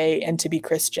be gay and to be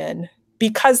Christian,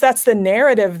 because that's the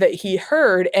narrative that he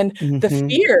heard and the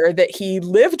fear that he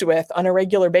lived with on a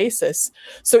regular basis.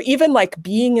 So even like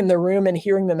being in the room and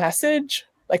hearing the message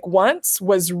like once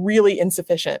was really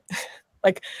insufficient,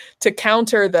 like to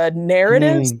counter the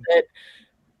narratives that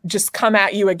just come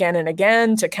at you again and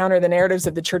again, to counter the narratives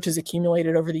that the church has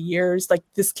accumulated over the years. Like,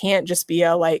 this can't just be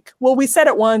a like, well, we said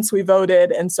it once, we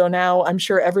voted, and so now I'm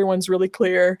sure everyone's really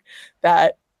clear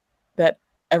that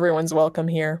everyone's welcome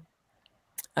here.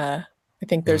 I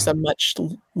think there's a much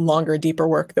longer, deeper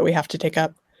work that we have to take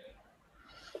up.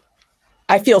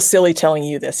 I feel silly telling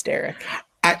you this, Derek.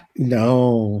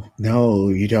 No,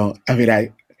 you don't. I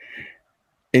mean,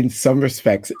 in some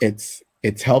respects,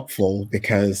 it's helpful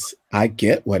because I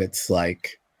get what it's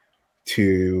like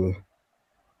to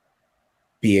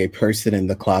be a person in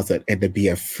the closet and to be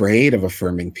afraid of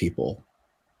affirming people.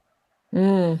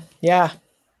 Yeah.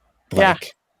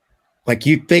 Like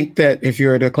you'd think that if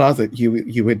you're in a closet,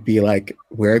 you would be like,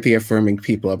 where are the affirming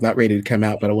people? I'm not ready to come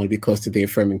out, but I want to be close to the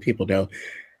affirming people. No,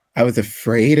 I was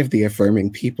afraid of the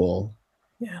affirming people.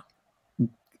 Yeah.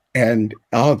 And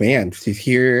oh man, to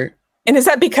hear. And is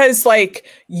that because like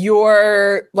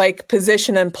your like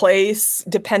position and place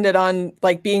depended on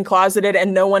like being closeted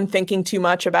and no one thinking too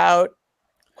much about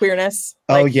queerness?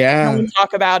 Like, oh yeah. No one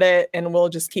talk about it and we'll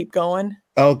just keep going.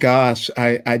 Oh gosh,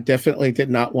 I definitely did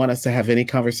not want us to have any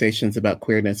conversations about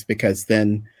queerness, because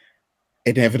then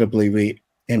inevitably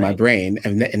my brain,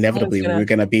 inevitably we're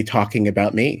going to be talking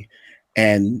about me,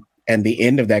 and the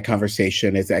end of that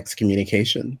conversation is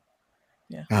excommunication.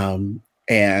 Yeah.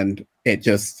 And it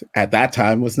just at that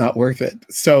time was not worth it.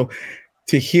 So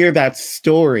to hear that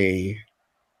story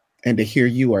and to hear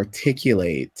you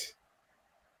articulate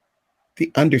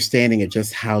the understanding of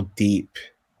just how deep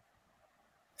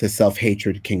the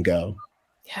self-hatred can go.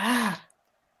 Yeah.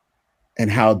 And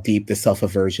how deep the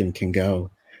self-aversion can go.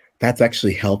 That's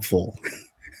actually helpful.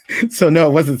 So no,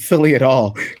 it wasn't silly at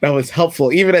all. That was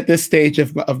helpful, even at this stage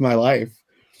of my life.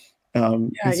 So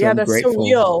that's grateful. So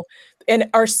real. And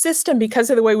our system,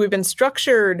 because of the way we've been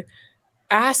structured,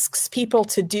 asks people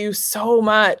to do so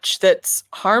much that's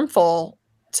harmful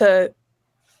to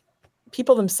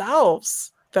people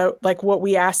themselves. Like what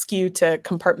we ask you to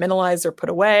compartmentalize or put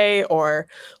away or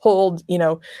hold,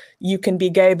 you can be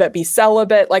gay, but be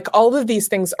celibate. Like all of these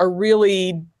things are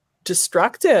really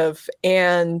destructive,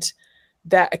 and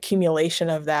that accumulation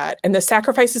of that and the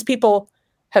sacrifices people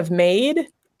have made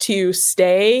to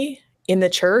stay in the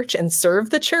church and serve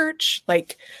the church.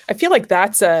 Like, I feel like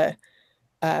that's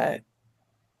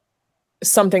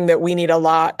something that we need a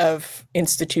lot of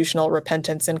institutional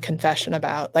repentance and confession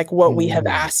about, like what we have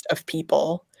asked of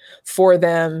people for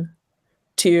them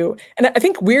to, and I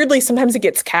think weirdly, sometimes it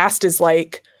gets cast as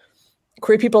like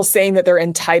queer people saying that they're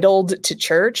entitled to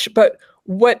church. But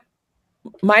what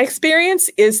my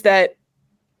experience is that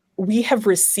we have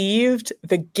received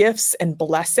the gifts and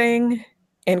blessing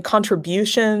and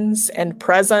contributions and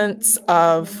presence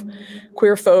of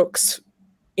queer folks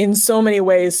in so many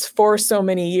ways for so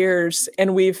many years.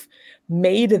 And we've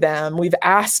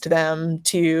asked them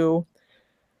to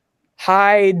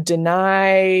hide,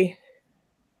 deny,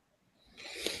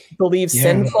 believe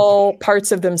sinful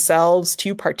parts of themselves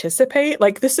to participate.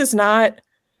 Like, this is not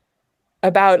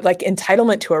about like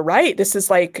entitlement to a right. This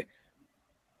is like,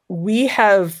 we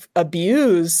have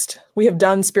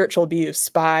done spiritual abuse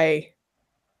by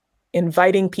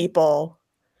inviting people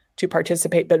to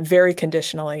participate, but very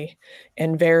conditionally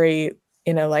and very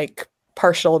in a like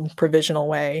partial and provisional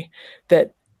way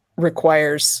that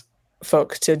requires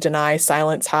folk to deny,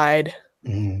 silence, hide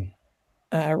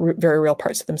very real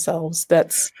parts of themselves.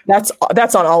 That's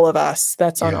on all of us.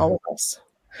 That's on all of us.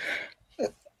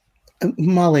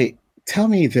 Molly, tell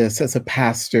me this as a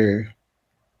pastor.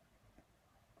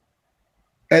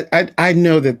 I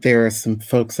know that there are some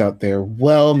folks out there,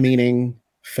 well-meaning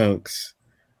folks,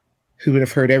 who would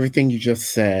have heard everything you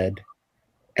just said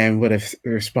and would have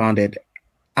responded,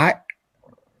 I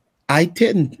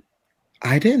didn't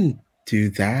do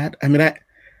that. I mean,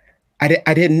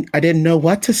 I didn't know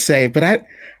what to say, but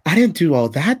I didn't do all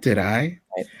that, did I?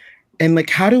 Right. And like,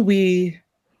 how do we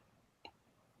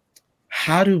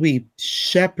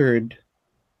shepherd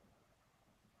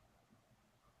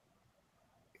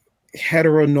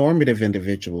heteronormative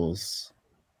individuals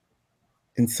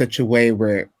in such a way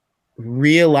where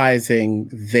realizing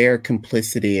their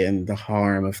complicity in the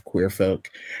harm of queer folk,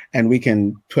 and we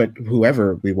can put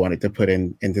whoever we wanted to put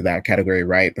into that category,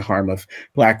 right? The harm of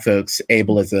Black folks,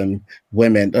 ableism,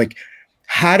 women. Like,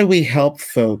 how do we help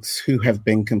folks who have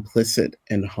been complicit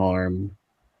in harm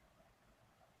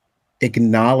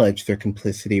acknowledge their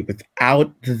complicity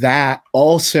without that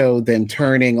also then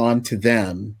turning onto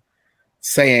them,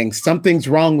 saying something's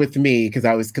wrong with me because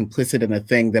I was complicit in a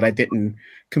thing that I didn't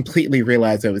completely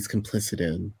realize I was complicit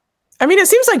in? I mean, it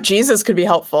seems like Jesus could be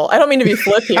helpful. I don't mean to be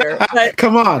flip here, but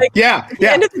come on. Like, yeah. At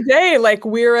the end of the day, like,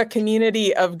 we're a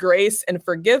community of grace and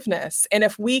forgiveness. And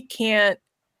if we can't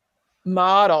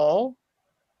model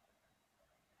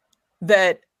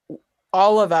that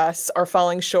all of us are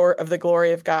falling short of the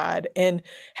glory of God and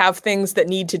have things that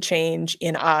need to change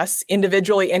in us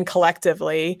individually and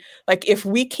collectively, like, if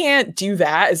we can't do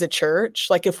that as a church,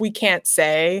 like if we can't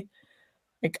say,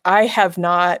 like, I have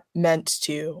not meant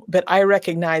to, but I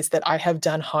recognize that I have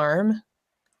done harm,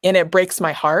 and it breaks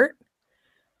my heart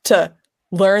to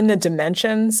learn the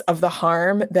dimensions of the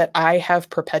harm that I have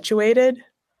perpetuated.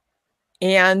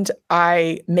 And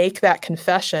I make that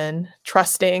confession,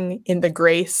 trusting in the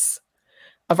grace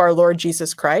of our Lord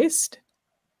Jesus Christ,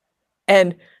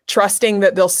 and trusting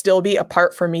that there'll still be a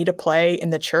part for me to play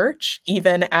in the church,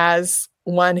 even as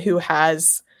one who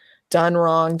has done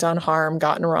wrong, done harm,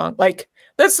 gotten wrong. Like,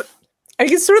 that's, I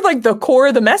guess, sort of like the core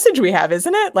of the message we have,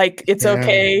 isn't it? Like, it's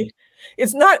okay.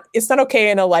 It's not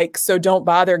okay in a like, so don't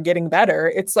bother getting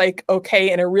better. It's like,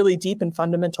 okay in a really deep and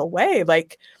fundamental way.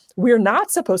 Like, we're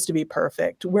not supposed to be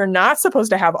perfect. We're not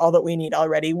supposed to have all that we need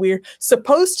already. We're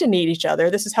supposed to need each other.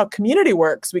 This is how community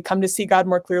works. We come to see God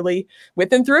more clearly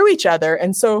with and through each other.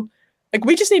 And so, like,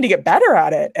 we just need to get better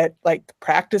at it, at like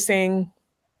practicing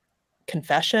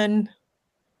confession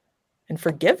and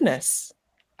forgiveness,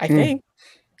 I think.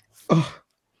 Oh.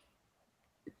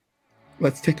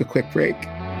 Let's take a quick break.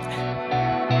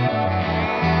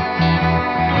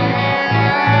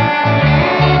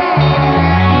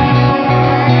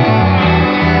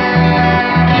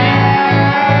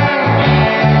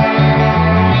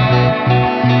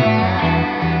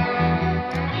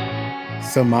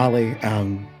 So Molly,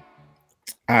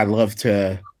 I'd love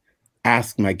to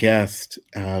ask my guest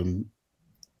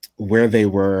where they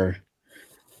were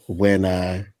when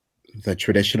the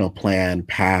traditional plan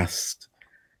passed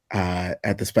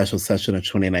at the special session of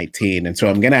 2019. And so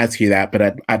I'm going to ask you that,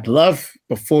 but I'd love,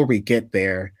 before we get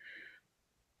there,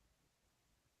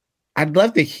 I'd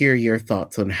love to hear your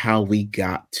thoughts on how we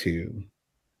got to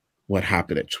what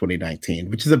happened in 2019,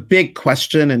 which is a big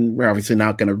question, and we're obviously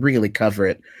not going to really cover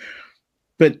it.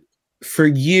 But for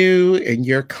you in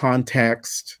your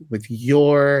context, with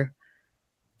your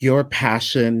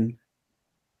passion,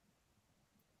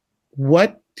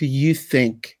 what do you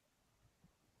think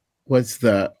was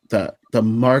the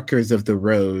markers of the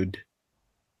road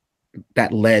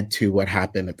that led to what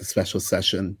happened at the special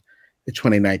session in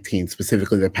 2019,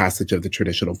 specifically the passage of the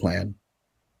traditional plan?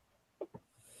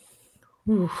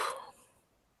 Oof.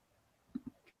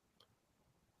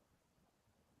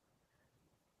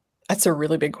 That's a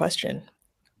really big question.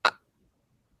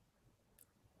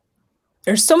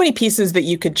 There's so many pieces that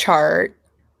you could chart.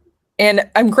 And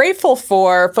I'm grateful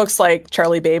for folks like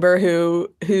Charlie Baber,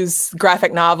 whose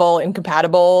graphic novel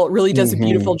Incompatible really does a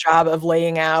beautiful job of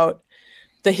laying out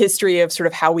the history of sort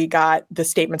of how we got the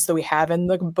statements that we have in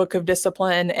the Book of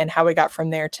Discipline and how we got from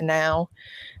there to now.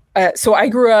 So I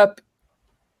grew up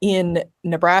in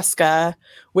Nebraska,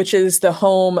 which is the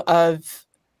home of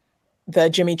the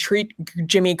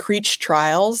Jimmy Creech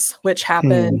trials, which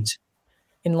happened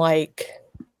in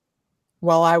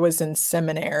while I was in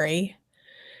seminary,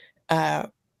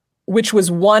 which was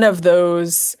one of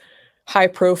those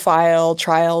high-profile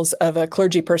trials of a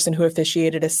clergy person who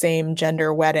officiated a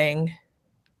same-gender wedding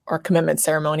or commitment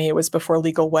ceremony. It was before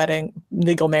legal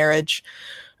marriage.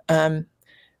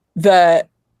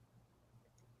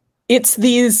 It's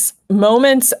these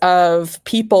moments of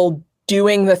people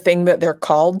doing the thing that they're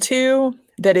called to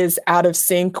that is out of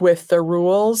sync with the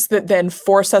rules that then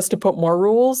force us to put more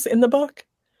rules in the book.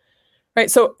 Right.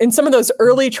 So in some of those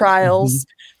early trials,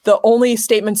 the only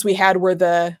statements we had were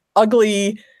the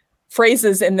ugly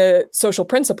phrases in the social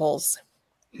principles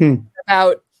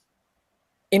about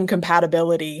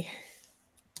incompatibility.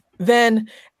 Then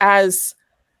as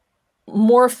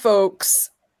more folks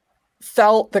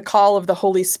felt the call of the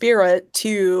Holy Spirit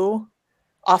to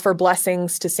offer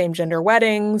blessings to same-gender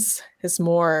weddings, as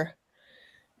more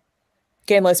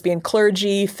gay and lesbian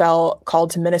clergy felt called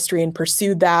to ministry and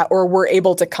pursued that, or were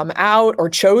able to come out or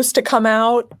chose to come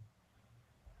out,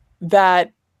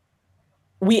 that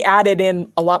we added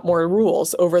in a lot more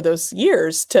rules over those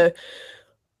years to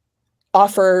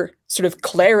offer sort of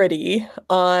clarity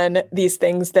on these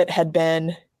things that had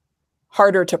been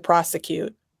harder to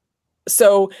prosecute.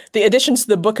 So the additions to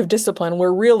the Book of Discipline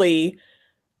were really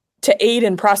to aid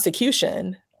in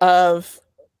prosecution of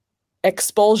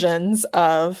expulsions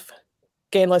of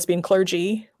gay and lesbian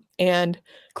clergy and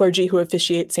clergy who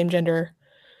officiate same-gender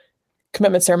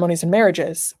commitment ceremonies and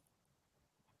marriages.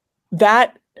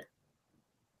 That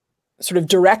sort of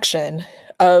direction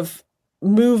of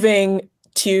moving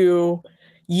to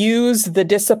use the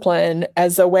discipline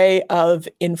as a way of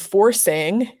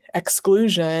enforcing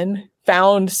exclusion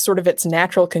found sort of its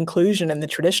natural conclusion in the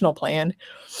traditional plan,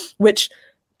 which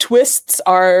twists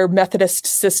our Methodist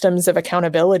systems of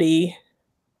accountability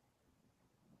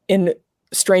in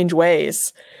strange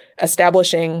ways,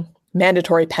 establishing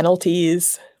mandatory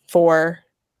penalties for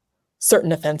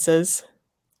certain offenses,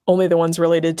 only the ones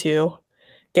related to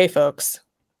gay folks.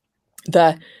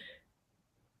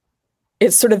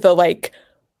 It's sort of the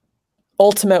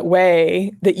ultimate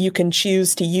way that you can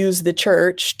choose to use the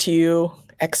church to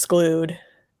exclude.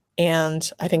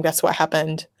 And I think that's what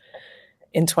happened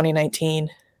in 2019.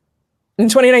 In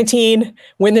 2019,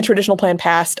 when the traditional plan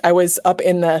passed, I was up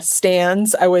in the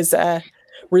stands. I was a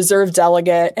reserve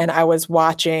delegate, and I was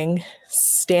watching,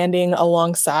 standing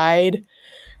alongside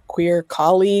queer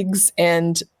colleagues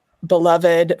and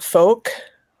beloved folk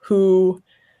who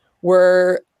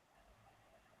were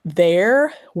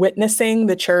there witnessing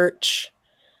the church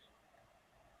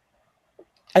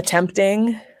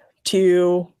attempting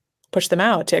to push them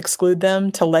out, to exclude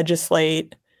them, to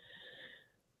legislate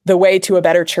the way to a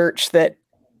better church that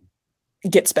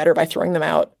gets better by throwing them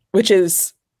out, which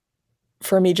is,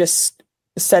 for me, just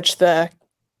such the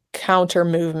counter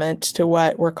movement to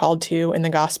what we're called to in the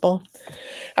gospel.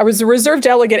 I was a reserve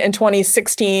delegate in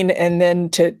 2016 and then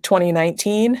to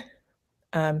 2019.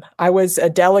 I was a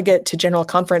delegate to General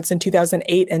Conference in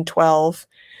 2008 and 12.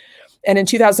 And in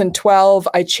 2012,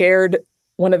 I chaired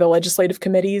one of the legislative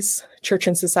committees, Church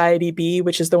and Society B,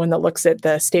 which is the one that looks at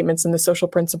the statements and the social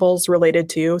principles related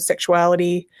to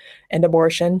sexuality and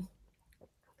abortion.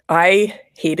 I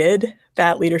hated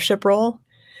that leadership role.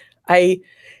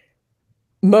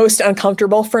 Most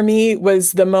uncomfortable for me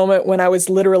was the moment when I was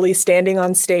literally standing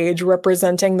on stage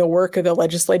representing the work of the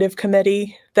legislative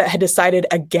committee that had decided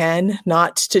again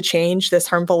not to change this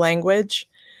harmful language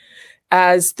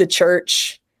as the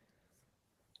church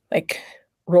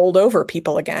rolled over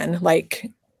people again,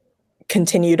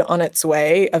 continued on its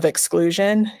way of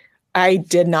exclusion. I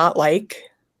did not like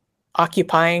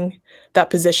occupying that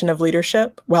position of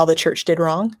leadership while the church did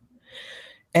wrong.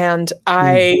 And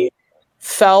I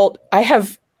felt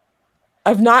I've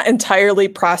not entirely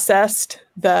processed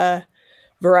the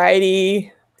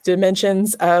variety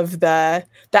dimensions of that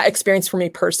experience for me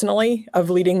personally of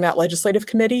leading that legislative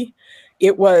committee.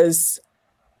 It raised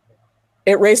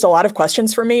a lot of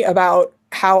questions for me about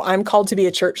how I'm called to be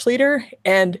a church leader,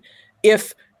 and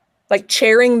if like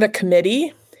chairing the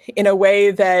committee in a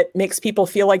way that makes people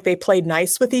feel like they played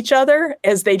nice with each other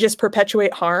as they just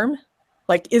perpetuate harm,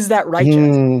 like, is that righteous?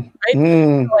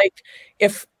 Right? Like,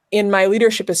 if in my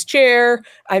leadership as chair,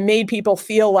 I made people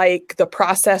feel like the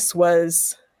process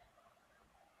was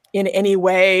in any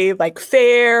way like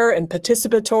fair and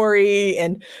participatory,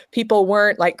 and people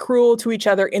weren't like cruel to each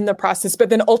other in the process, but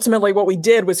then ultimately what we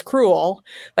did was cruel.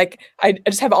 Like, I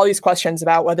just have all these questions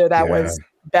about whether that was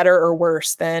better or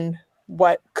worse than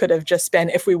what could have just been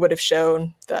if we would have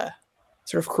shown the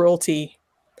sort of cruelty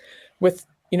with,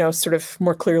 sort of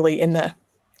more clearly in the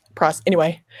process.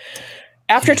 Anyway,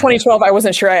 after 2012, I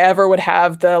wasn't sure I ever would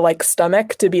have the like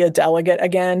stomach to be a delegate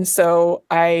again. So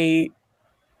I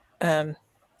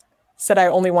said I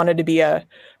only wanted to be a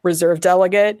reserve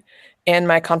delegate, and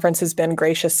my conference has been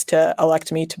gracious to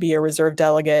elect me to be a reserve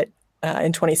delegate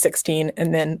in 2016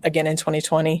 and then again in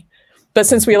 2020. But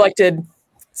since we elected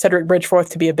Cedric Bridgeforth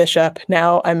to be a bishop,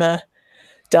 now I'm a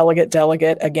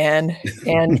delegate again,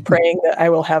 and praying that I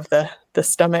will have the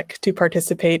stomach to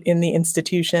participate in the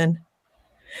institution.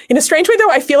 In a strange way,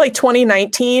 though, I feel like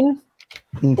 2019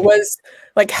 was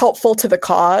like helpful to the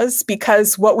cause,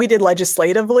 because what we did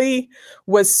legislatively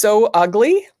was so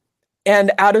ugly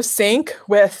and out of sync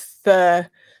with the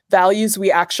values we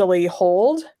actually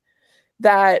hold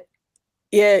that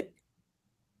it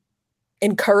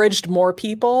encouraged more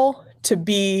people to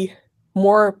be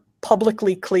more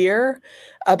publicly clear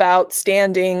about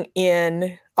standing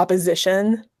in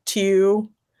opposition to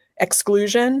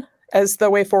exclusion as the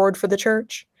way forward for the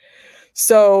church.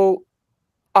 So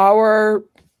our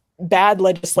bad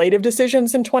legislative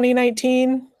decisions in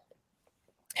 2019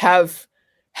 have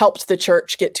helped the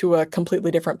church get to a completely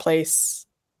different place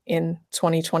in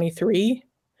 2023,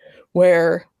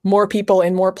 where more people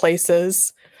in more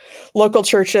places, local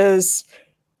churches,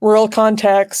 rural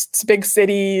contexts, big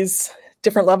cities,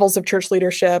 different levels of church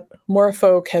leadership, more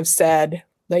folk have said,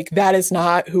 like, that is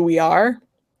not who we are.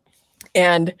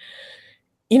 And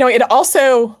it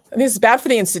also, this is bad for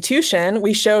the institution.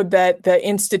 We showed that the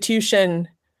institution,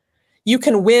 you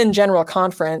can win general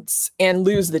conference and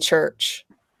lose the church,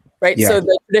 right? Yeah. So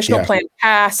the traditional plan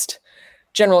passed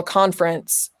general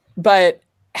conference, but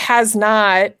has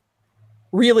not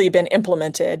really been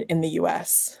implemented in the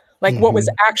US. Like, what was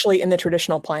actually in the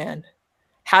traditional plan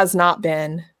has not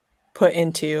been put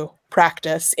into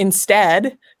practice.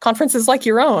 Instead, conferences like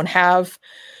your own have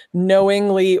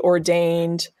knowingly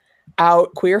ordained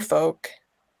out queer folk,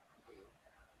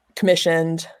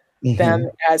 commissioned them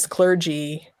as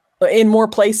clergy in more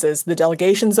places. The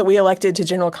delegations that we elected to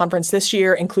General Conference this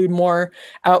year include more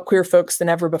out queer folks than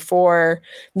ever before.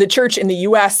 The church in the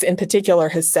US in particular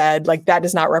has said, like, that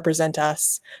does not represent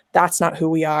us. That's not who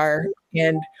we are.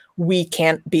 And we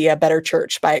can't be a better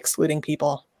church by excluding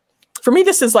people. For me,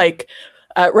 this is like,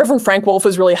 Reverend Frank Wolf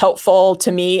was really helpful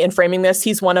to me in framing this.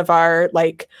 He's one of our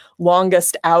like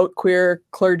longest out queer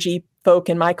clergy folk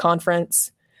in my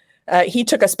conference. He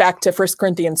took us back to 1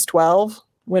 Corinthians 12,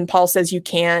 when Paul says, you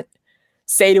can't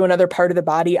say to another part of the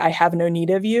body, I have no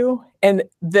need of you. And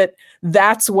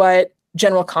that's what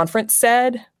General Conference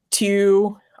said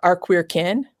to our queer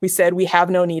kin. We said, we have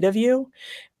no need of you,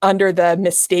 under the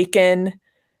mistaken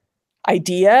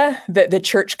idea that the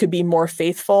church could be more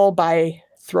faithful by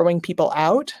throwing people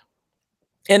out.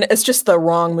 And it's just the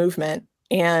wrong movement.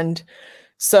 And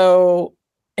so,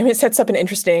 it sets up an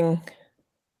interesting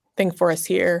thing for us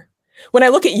here. When I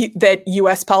look at that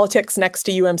US politics next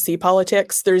to UMC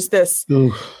politics, there's this,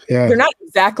 they're not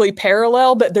exactly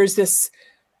parallel, but there's this,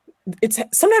 it's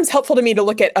sometimes helpful to me to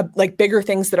look at like bigger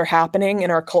things that are happening in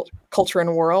our culture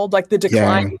and world, like the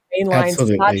decline of mainline is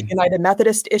not a United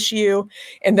Methodist issue,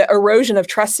 and the erosion of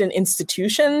trust in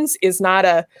institutions is not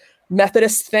a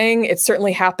Methodist thing. It's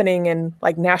certainly happening in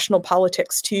like national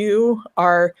politics too,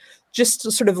 are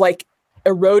just sort of like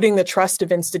eroding the trust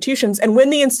of institutions. And when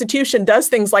the institution does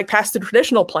things like pass the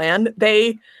traditional plan,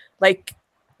 they like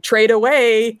trade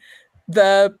away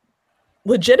the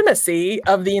legitimacy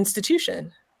of the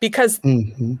institution, because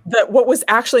what was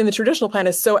actually in the traditional plan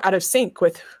is so out of sync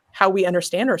with how we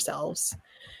understand ourselves.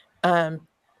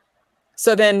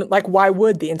 So then, like, why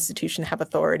would the institution have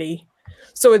authority?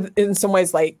 So in some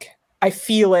ways, like, I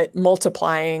feel it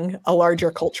multiplying a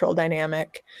larger cultural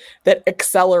dynamic that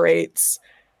accelerates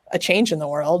a change in the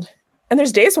world. And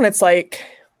there's days when it's like,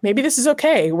 maybe this is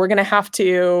okay. We're going to have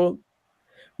to,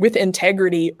 with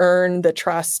integrity, earn the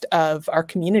trust of our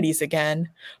communities again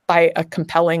by a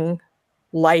compelling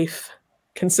life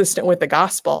consistent with the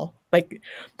gospel. Like,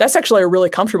 that's actually a really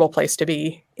comfortable place to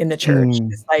be in the church.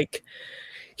 It's like,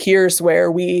 here's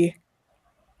where we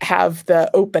have the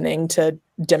opening to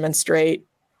demonstrate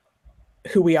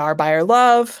who we are by our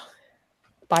love,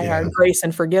 by our grace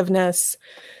and forgiveness,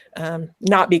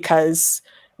 not because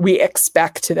we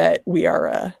expect that we are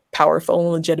a powerful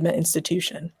and legitimate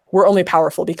institution. We're only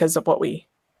powerful because of what we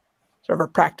sort of are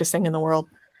practicing in the world.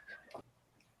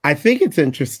 I think it's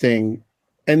interesting,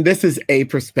 and this is a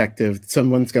perspective.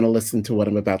 Someone's going to listen to what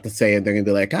I'm about to say, and they're going to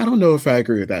be like, I don't know if I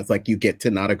agree with that. It's like, you get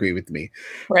to not agree with me.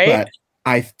 Right. But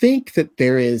I think that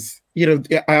there is,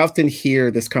 I often hear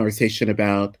this conversation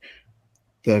about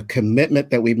the commitment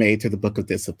that we made to the Book of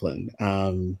Discipline,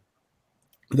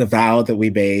 the vow that we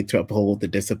made to uphold the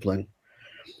discipline.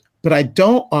 But I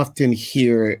don't often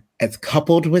hear, as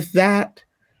coupled with that,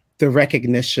 the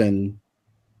recognition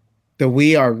that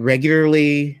we are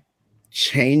regularly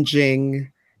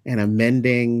changing and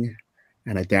amending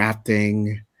and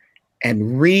adapting and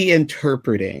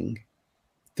reinterpreting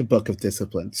the Book of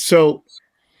Discipline. So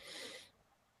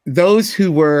those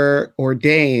who were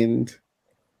ordained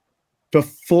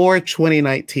before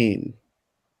 2019,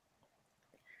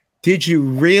 did you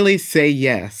really say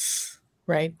yes?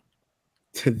 Right.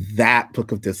 To that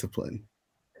Book of Discipline?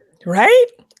 Right?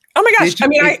 Oh my gosh.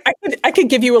 I could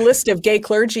give you a list of gay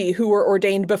clergy who were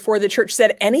ordained before the church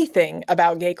said anything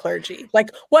about gay clergy.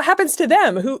 Like, what happens to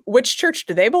them? Which church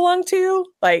do they belong to?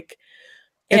 Like,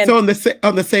 and so on the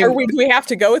same, do we have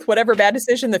to go with whatever bad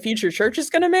decision the future church is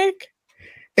going to make?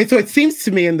 And so it seems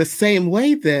to me, in the same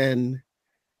way, then,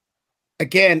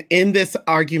 again, in this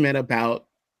argument about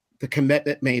the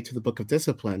commitment made to the Book of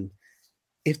Discipline,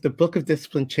 if the Book of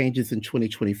Discipline changes in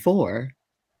 2024,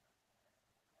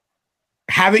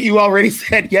 haven't you already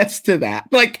said yes to that?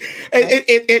 Like,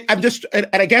 I'm just, and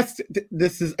I guess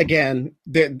this is, again,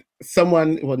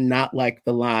 someone will not like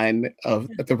the line of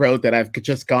the road that I've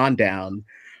just gone down.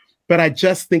 But I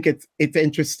just think it's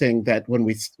interesting that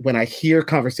when I hear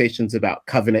conversations about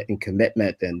covenant and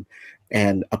commitment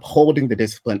and upholding the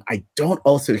discipline, I don't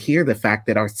also hear the fact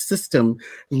that our system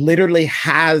literally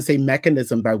has a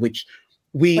mechanism by which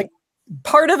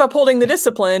part of upholding the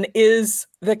discipline is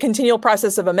the continual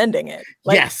process of amending it.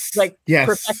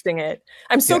 Perfecting it.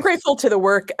 I'm so grateful to the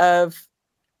work of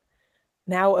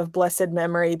blessed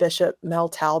memory Bishop Mel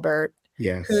Talbert,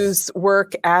 whose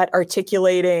work at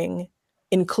articulating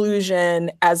inclusion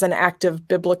as an act of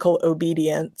biblical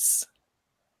obedience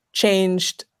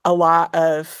changed a lot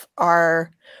of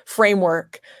our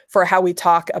framework for how we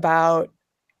talk about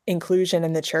inclusion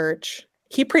in the church.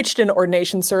 He preached an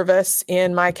ordination service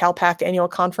in my CalPAC annual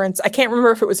conference. I can't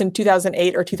remember if it was in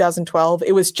 2008 or 2012.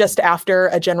 It was just after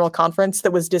a general conference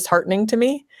that was disheartening to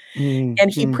me. And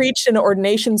he preached an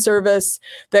ordination service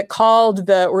that called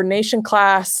the ordination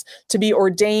class to be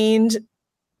ordained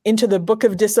into the Book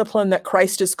of Discipline that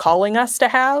Christ is calling us to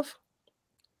have.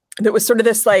 That was sort of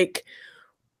this, like,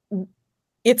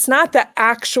 it's not the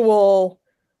actual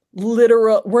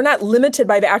literal, we're not limited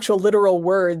by the actual literal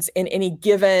words in any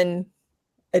given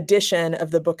edition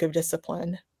of the Book of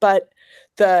Discipline, but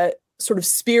the sort of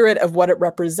spirit of what it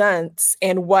represents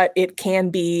and what it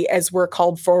can be as we're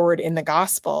called forward in the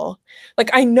gospel. Like,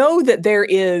 I know that there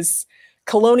is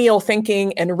colonial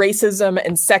thinking and racism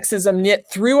and sexism knit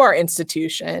through our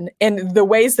institution, and the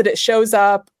ways that it shows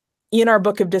up in our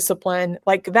Book of Discipline,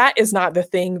 like, that is not the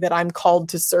thing that I'm called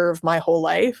to serve my whole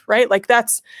life, right? Like,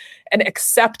 that's an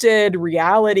accepted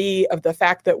reality of the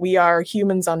fact that we are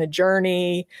humans on a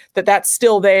journey, that's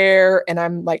still there. And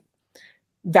I'm, like,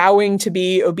 vowing to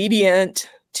be obedient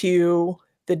to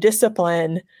the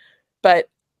discipline, but,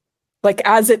 like,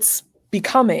 as it's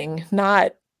becoming,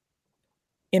 not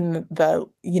in the,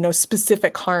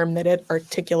 specific harm that it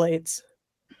articulates.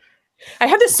 I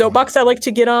have this soapbox I like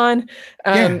to get on.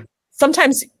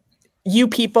 Sometimes you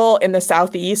people in the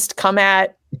Southeast come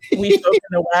at we folk in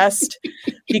the West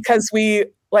because we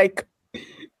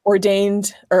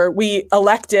we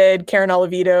elected Karen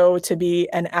Oliveto to be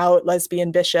an out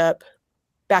lesbian bishop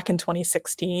back in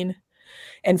 2016.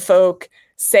 And folk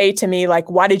say to me, like,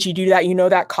 why did you do that?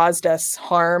 That caused us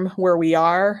harm where we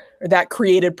are, or that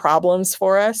created problems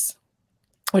for us,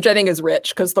 which I think is rich,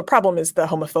 because the problem is the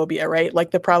homophobia, right?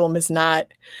 Like, the problem is not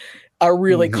a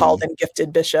really called and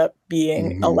gifted bishop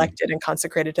being elected and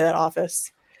consecrated to that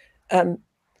office.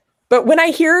 But when I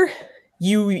hear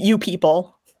you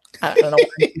people I don't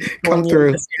know. Come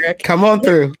through. Come on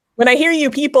through. When I hear you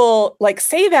people like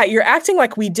say that, you're acting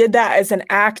like we did that as an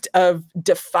act of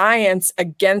defiance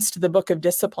against the book of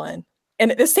discipline.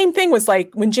 And the same thing was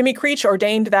like when Jimmy Creech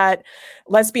ordained that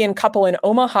lesbian couple in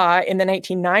Omaha in the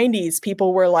 1990s,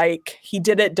 people were like, he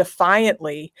did it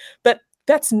defiantly. But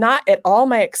that's not at all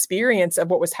my experience of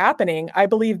what was happening. I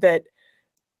believe that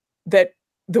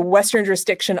the Western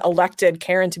jurisdiction elected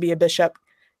Karen to be a bishop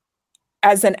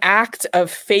as an act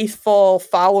of faithful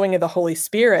following of the Holy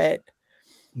Spirit.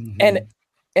 Mm-hmm.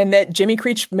 And that Jimmy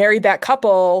Creech married that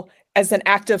couple as an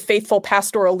act of faithful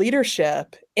pastoral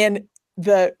leadership. And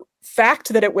the fact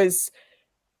that it was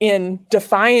in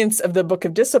defiance of the book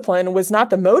of discipline was not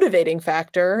the motivating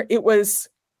factor. It was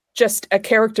just a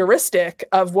characteristic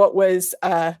of what was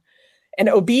an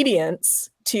obedience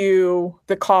to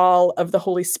the call of the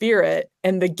Holy Spirit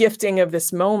and the gifting of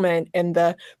this moment and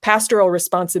the pastoral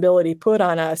responsibility put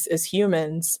on us as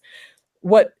humans.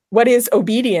 What is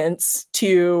obedience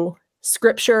to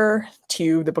Scripture,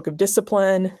 to the book of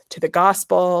discipline, to the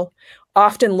gospel,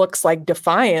 often looks like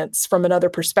defiance from another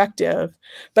perspective,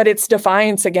 but it's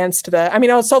defiance against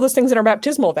it's all those things in our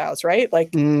baptismal vows, right? Like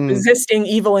resisting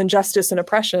evil, injustice, and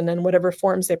oppression in whatever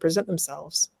forms they present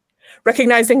themselves.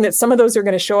 Recognizing that some of those are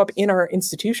going to show up in our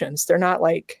institutions. They're not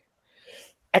like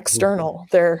external.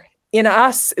 They're in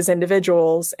us as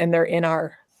individuals, and they're in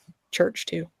our church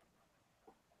too.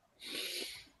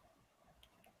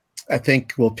 I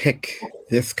think we'll pick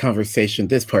this part of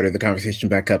the conversation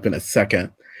back up in a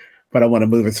second, but I want to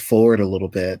move us forward a little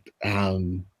bit.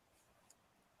 On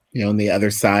the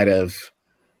other side of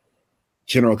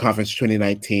General Conference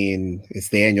 2019 is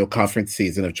the annual conference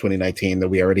season of 2019 that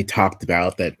we already talked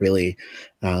about. That really,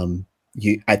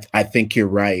 I think you're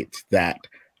right that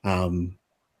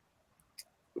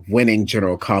winning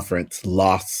General Conference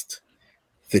lost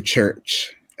the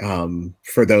church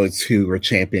for those who were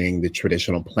championing the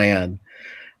traditional plan.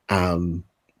 And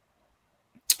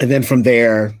then from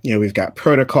there, we've got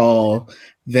protocol,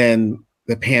 then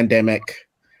the pandemic,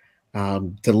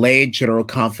 delayed General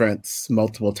Conference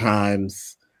multiple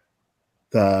times,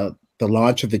 the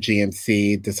launch of the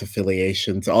GMC,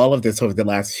 disaffiliations, all of this over the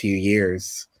last few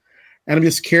years. And I'm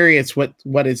just curious what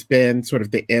has been sort of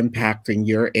the impact in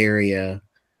your area.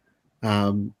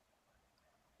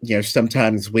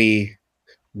 Sometimes we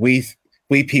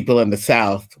people in the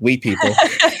South,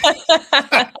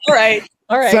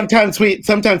 All right. Sometimes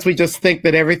we just think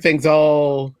that everything's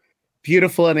all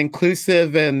beautiful and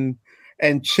inclusive and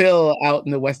chill out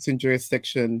in the Western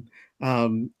jurisdiction.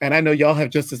 And I know y'all have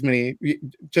just as many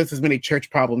church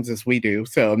problems as we do.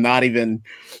 So I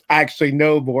actually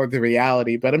know more of the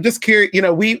reality, but I'm just curious,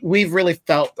 we've really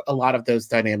felt a lot of those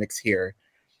dynamics here.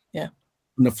 Yeah.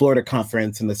 In the Florida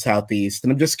Conference in the Southeast.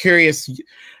 And I'm just curious,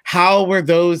 how were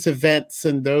those events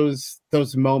and those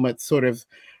moments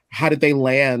how did they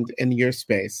land in your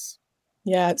space?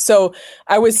 Yeah. So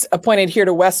I was appointed here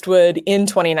to Westwood in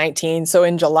 2019. So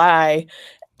in July,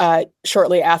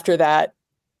 shortly after that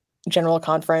General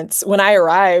Conference, when I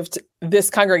arrived, this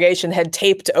congregation had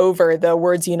taped over the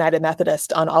words United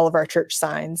Methodist on all of our church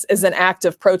signs as an act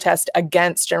of protest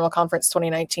against General Conference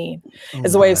 2019,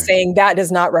 as a way of saying that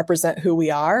does not represent who we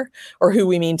are or who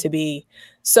we mean to be.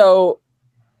 So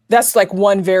that's like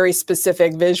one very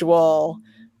specific visual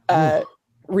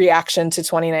reaction to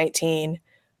 2019.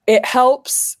 It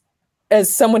helps,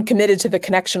 as someone committed to the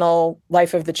connectional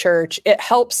life of the church, it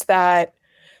helps that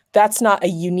that's not a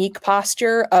unique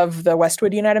posture of the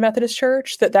Westwood United Methodist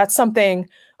Church, that's something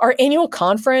our annual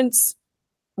conference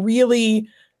really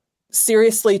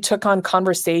seriously took on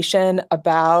conversation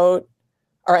about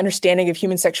our understanding of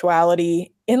human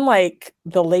sexuality in like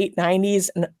the late 90s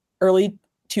and early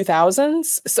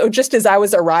 2000s. So just as I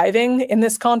was arriving in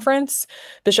this conference,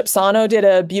 Bishop Sano did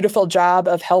a beautiful job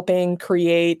of helping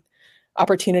create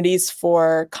opportunities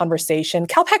for conversation.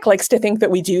 CalPAC likes to think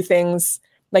that we do things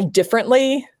like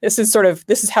differently. This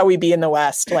is how we be in the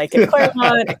West. Like at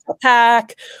Claremont, at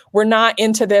CalPAC, we're not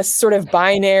into this sort of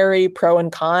binary pro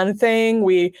and con thing.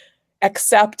 We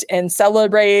accept and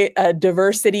celebrate a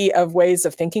diversity of ways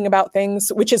of thinking about things,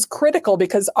 which is critical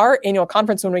because our annual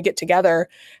conference, when we get together,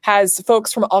 has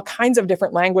folks from all kinds of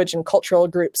different language and cultural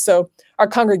groups. So our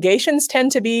congregations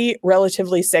tend to be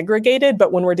relatively segregated,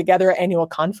 but when we're together at annual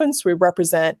conference, we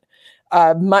represent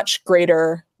much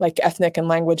greater like ethnic and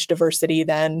language diversity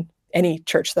than any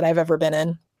church that I've ever been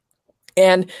in.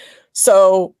 And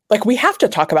so like we have to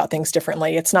talk about things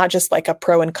differently. It's not just like a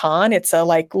pro and con. It's a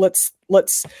like, let's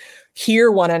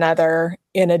hear one another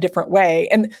in a different way.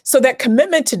 And so that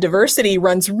commitment to diversity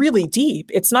runs really deep.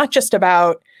 It's not just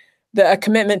about a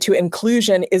commitment to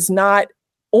inclusion is not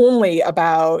only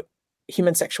about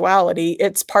human sexuality.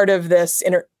 It's part of this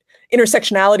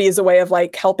intersectionality is a way of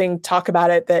like helping talk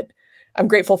about it, that I'm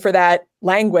grateful for that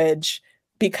language,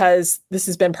 because this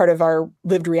has been part of our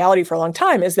lived reality for a long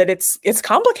time, is that it's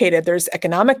complicated. There's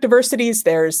economic diversities,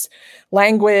 there's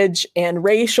language and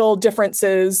racial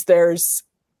differences, there's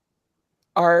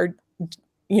our,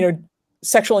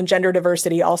 sexual and gender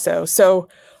diversity also. So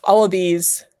all of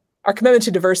these, our commitment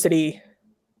to diversity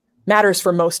matters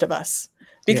for most of us,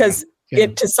 because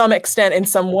it, to some extent, in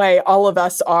some way, all of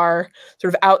us are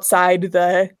sort of outside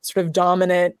the sort of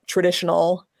dominant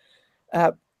traditional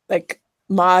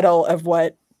model of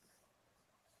what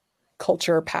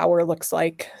culture power looks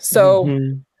like.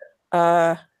 So, so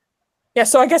I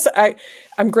guess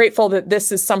I'm grateful that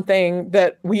this is something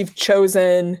that we've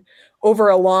chosen over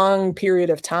a long period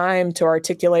of time to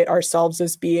articulate ourselves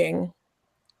as being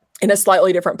in a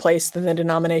slightly different place than the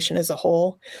denomination as a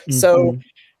whole. So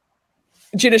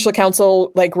Judicial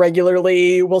Council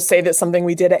regularly will say that something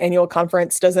we did at annual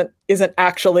conference isn't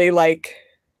actually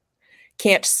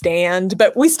can't stand,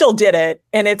 but we still did it.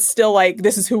 And it's still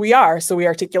this is who we are. So we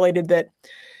articulated that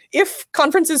if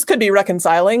conferences could be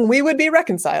reconciling, we would be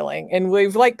reconciling. And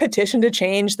we've petitioned to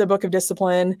change the Book of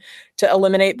Discipline, to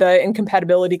eliminate the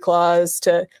incompatibility clause,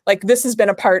 to this has been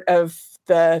a part of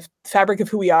the fabric of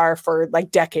who we are for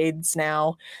decades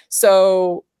now.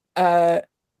 So,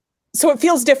 so it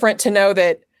feels different to know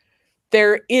that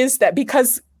there is that,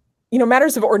 because,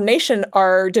 matters of ordination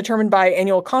are determined by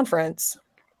annual conference.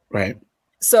 Right.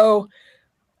 So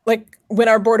when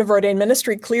our Board of Ordained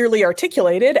Ministry clearly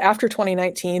articulated after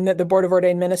 2019 that the Board of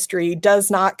Ordained Ministry does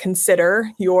not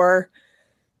consider your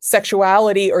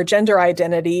sexuality or gender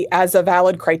identity as a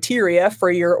valid criteria for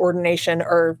your ordination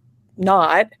or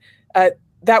not,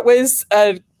 that was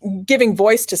giving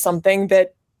voice to something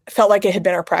that felt like it had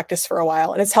been our practice for a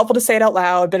while. And it's helpful to say it out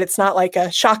loud, but it's not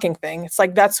a shocking thing. It's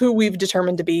that's who we've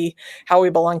determined to be, how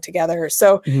we belong together.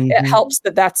 So it helps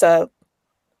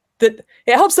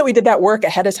it helps that we did that work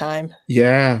ahead of time.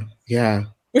 Yeah. Yeah.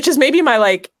 Which is maybe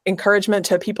my encouragement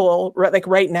to people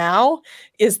right now,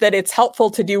 is that it's helpful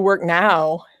to do work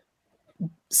now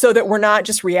so that we're not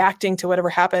just reacting to whatever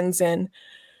happens in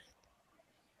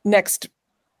next,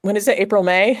 when is it, April,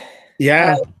 May?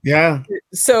 Yeah. Yeah.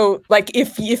 So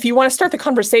if you want to start the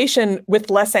conversation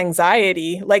with less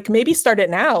anxiety, maybe start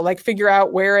it now, figure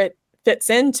out where it fits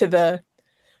into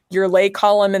your lay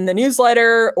column in the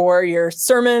newsletter or your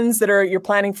sermons that you're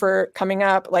planning for coming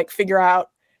up, figure out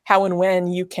how and when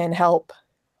you can help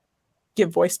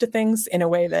give voice to things in a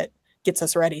way that gets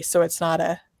us ready. So it's not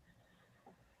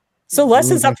so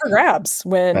less is up for grabs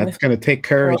when that's going to take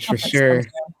courage for sure.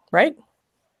 Right.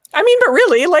 I mean, but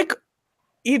really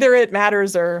either it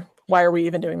matters or why are we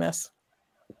even doing this?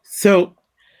 So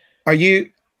I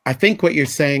think what you're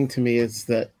saying to me is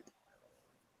that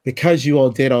because you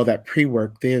all did all that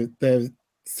pre-work, the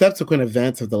subsequent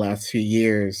events of the last few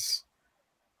years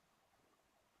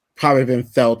probably been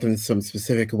felt in some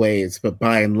specific ways, but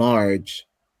by and large,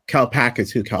 CalPAC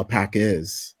is who CalPAC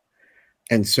is.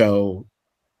 And so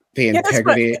the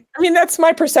integrity... That's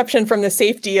my perception from the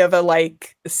safety of a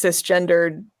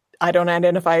cisgendered, I don't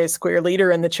identify as queer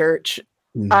leader in the church.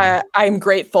 I'm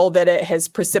grateful that it has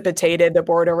precipitated the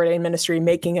Board of Ordained Ministry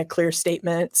making a clear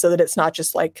statement so that it's not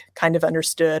just kind of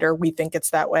understood or we think it's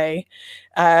that way.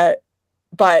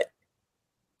 But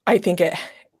I think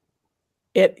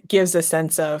it gives a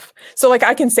sense of, so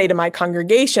I can say to my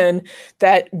congregation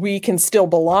that we can still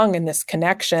belong in this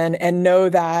connection and know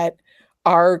that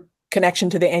our connection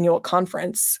to the annual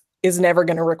conference is never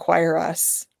going to require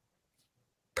us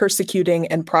persecuting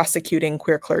and prosecuting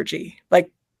queer clergy.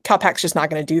 CalPAC's just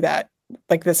not going to do that.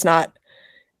 That's not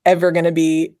ever going to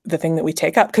be the thing that we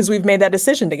take up, because we've made that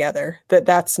decision together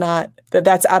that's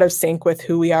out of sync with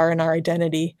who we are and our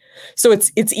identity. So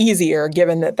it's easier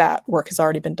given that work has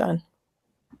already been done.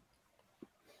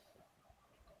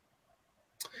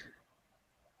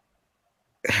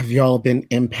 Have y'all been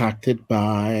impacted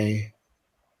by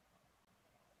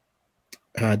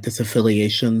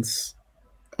disaffiliations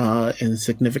in a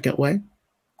significant way?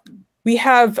 We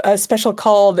have a special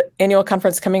called annual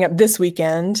conference coming up this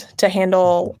weekend to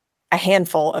handle a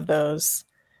handful of those.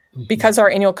 Because our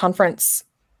annual conference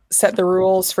set the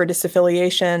rules for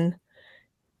disaffiliation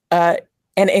and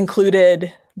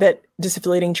included that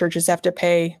disaffiliating churches have to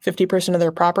pay 50% of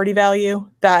their property value.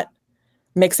 That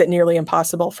makes it nearly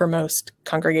impossible for most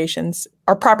congregations.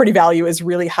 Our property value is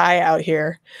really high out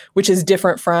here, which is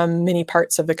different from many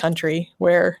parts of the country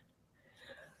where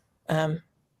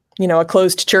a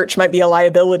closed church might be a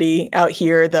liability. Out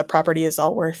here, the property is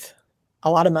all worth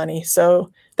a lot of money.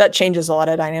 So that changes a lot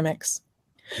of dynamics.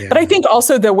 Yeah. But I think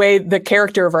also the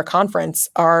character of our conference,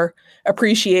 our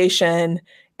appreciation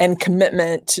and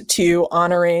commitment to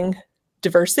honoring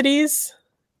diversities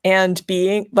and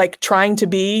being trying to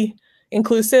be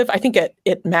inclusive, I think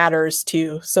it matters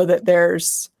too, so that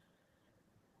there's,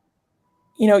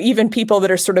 even people that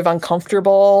are sort of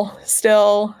uncomfortable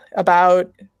still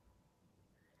about,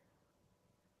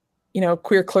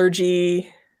 queer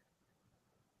clergy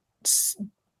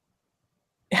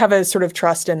have a sort of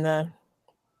trust in the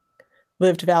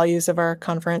lived values of our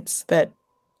conference that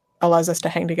allows us to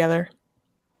hang together.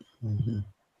 Mm-hmm.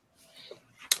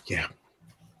 Yeah.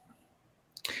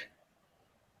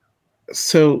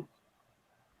 So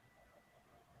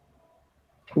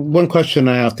one question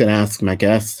I often ask my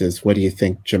guests is, what do you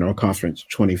think General Conference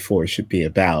 24 should be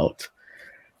about?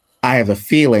 I have a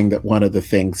feeling that one of the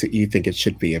things that you think it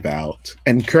should be about,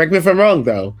 and correct me if I'm wrong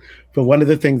though, but one of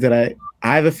the things that I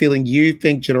have a feeling you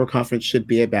think General Conference should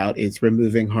be about is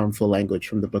removing harmful language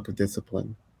from the Book of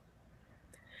Discipline.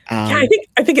 Yeah,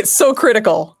 I think it's so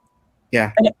critical.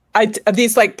 Yeah. And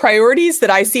these priorities that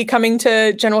I see coming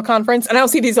to General Conference, and I don't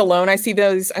see these alone. I see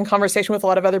those in conversation with a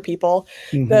lot of other people.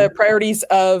 Mm-hmm. The priorities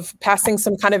of passing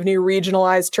some kind of new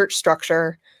regionalized church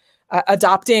structure,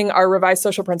 adopting our revised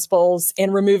social principles,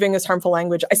 and removing this harmful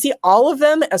language. I see all of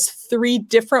them as 3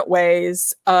 different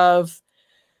ways of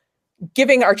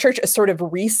giving our church a sort of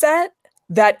reset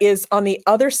that is on the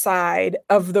other side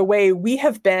of the way we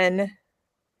have been.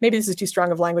 Maybe this is too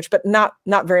strong of language, but not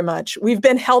very much. We've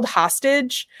been held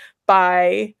hostage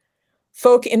by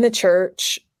folk in the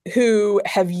church who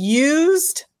have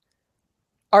used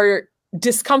our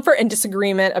discomfort and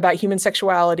disagreement about human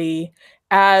sexuality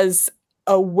as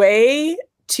a way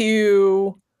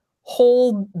to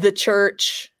hold the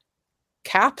church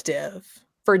captive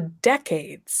for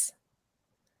decades.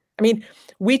 I mean,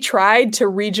 we tried to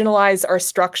regionalize our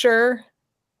structure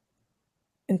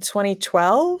in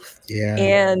 2012,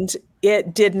 and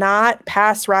it did not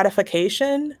pass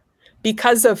ratification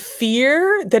because of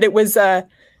fear that it was a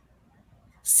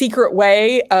secret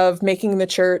way of making the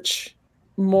church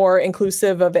more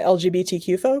inclusive of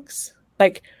LGBTQ folks.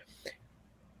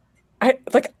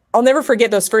 I'll never forget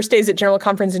those first days at General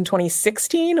Conference in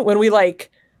 2016 when we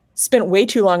spent way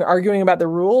too long arguing about the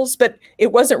rules, but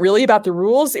it wasn't really about the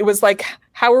rules. It was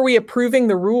how are we approving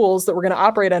the rules that we're going to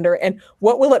operate under, and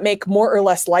what will it make more or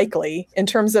less likely in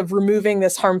terms of removing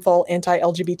this harmful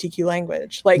anti-LGBTQ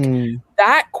language?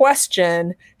 That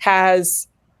question has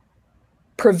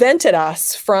prevented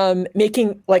us from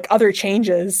making other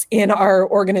changes in our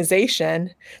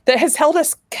organization that has held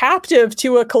us captive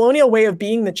to a colonial way of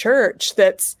being the church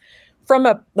that's from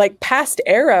a past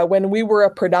era when we were a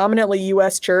predominantly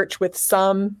U.S. church with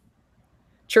some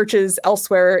churches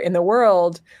elsewhere in the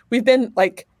world. We've been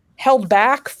held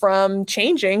back from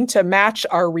changing to match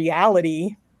our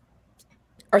reality.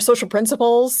 Our social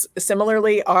principles,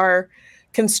 similarly, are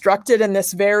constructed in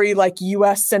this very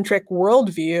U.S.-centric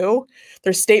worldview.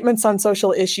 There's statements on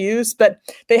social issues, but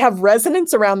they have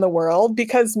resonance around the world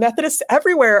because Methodists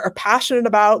everywhere are passionate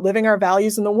about living our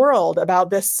values in the world, about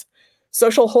this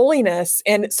social holiness.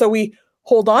 And so we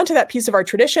hold on to that piece of our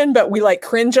tradition, but we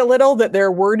cringe a little that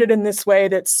they're worded in this way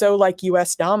that's so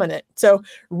US dominant. So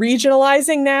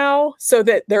regionalizing now so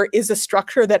that there is a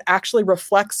structure that actually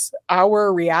reflects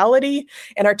our reality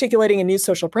and articulating a new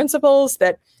social principles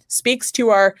that speaks to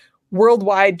our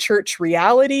worldwide church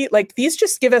reality. These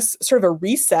just give us sort of a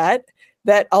reset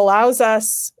that allows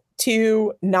us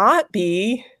to not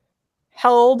be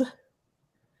held,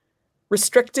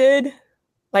 restricted,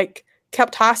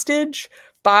 kept hostage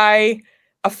by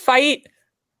a fight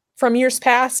from years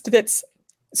past it's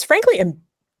frankly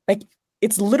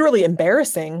it's literally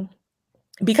embarrassing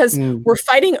because we're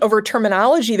fighting over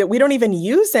terminology that we don't even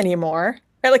use anymore.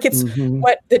 Right? It's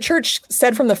what the church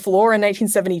said from the floor in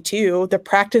 1972, the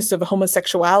practice of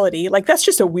homosexuality. That's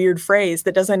just a weird phrase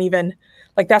that doesn't even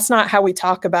that's not how we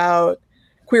talk about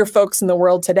queer folks in the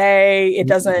world today. It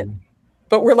doesn't,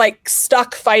 but we're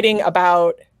stuck fighting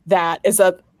about that as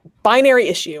a binary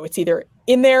issue. It's either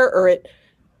in there or it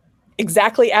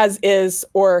exactly as is,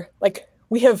 or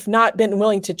we have not been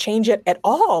willing to change it at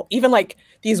all. Even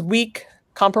these weak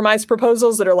compromise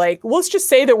proposals that are let's just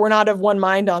say that we're not of one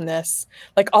mind on this.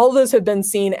 All of those have been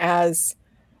seen as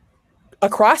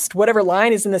across whatever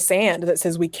line is in the sand that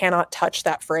says we cannot touch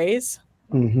that phrase.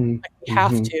 We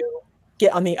have to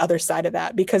get on the other side of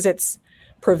that because it's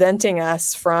preventing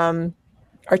us from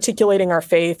articulating our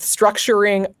faith,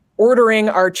 ordering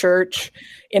our church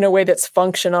in a way that's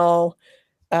functional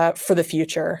for the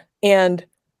future. And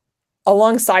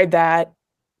alongside that,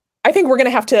 I think we're going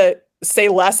to have to say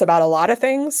less about a lot of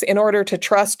things in order to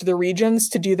trust the regions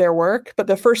to do their work. But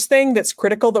the first thing that's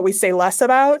critical that we say less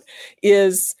about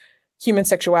is human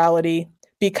sexuality,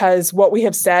 because what we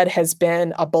have said has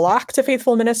been a block to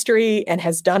faithful ministry and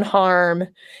has done harm.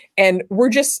 And we're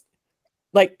just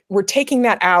we're taking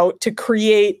that out to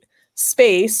create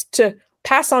space to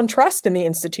pass on trust in the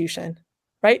institution,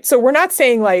 right? So we're not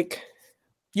saying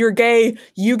you're gay,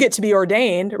 you get to be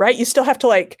ordained, right? You still have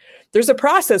to there's a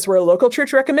process where a local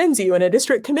church recommends you and a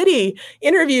district committee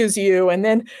interviews you, and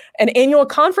then an annual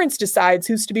conference decides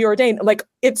who's to be ordained.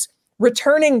 It's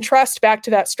returning trust back to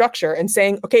that structure and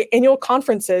saying, okay, annual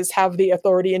conferences have the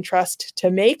authority and trust to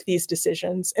make these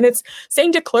decisions. And it's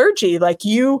saying to clergy,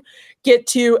 you get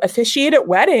to officiate at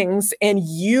weddings and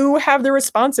you have the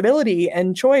responsibility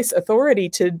and choice authority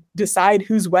to decide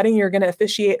whose wedding you're going to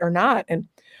officiate or not. And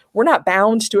we're not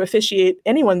bound to officiate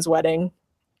anyone's wedding.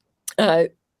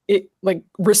 It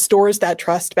restores that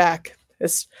trust back.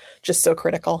 It's just so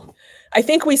critical. I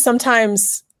think we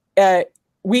sometimes,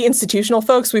 we institutional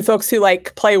folks, we folks who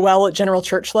play well at general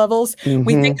church levels,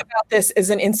 we think about this as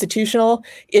an institutional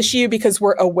issue because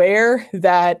we're aware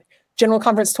that General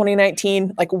Conference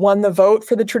 2019 won the vote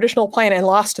for the traditional plan and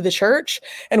lost to the church.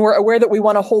 And we're aware that we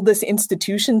want to hold this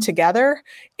institution together.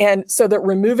 And so that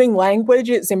removing language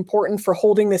is important for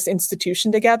holding this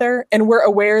institution together. And we're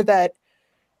aware that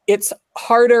it's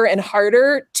harder and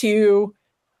harder to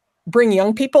bring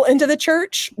young people into the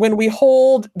church when we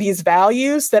hold these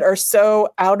values that are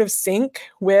so out of sync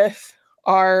with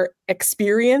our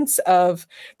experience of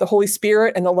the Holy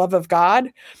Spirit and the love of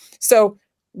God. So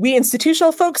we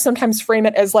institutional folks sometimes frame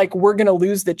it as we're going to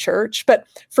lose the church. But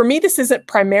for me, this isn't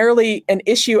primarily an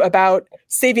issue about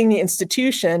saving the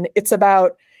institution. It's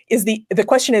about, the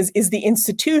question is the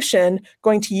institution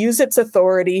going to use its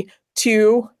authority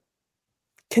to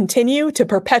continue to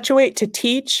perpetuate, to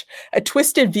teach a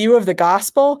twisted view of the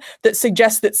gospel that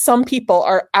suggests that some people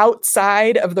are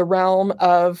outside of the realm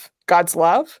of God's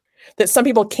love, that some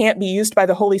people can't be used by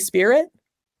the Holy Spirit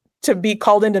to be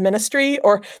called into ministry,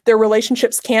 or their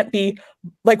relationships can't be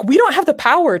we don't have the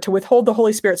power to withhold the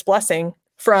Holy Spirit's blessing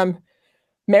from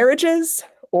marriages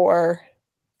or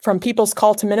from people's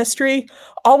call to ministry.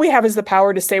 All we have is the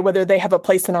power to say whether they have a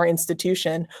place in our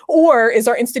institution, or is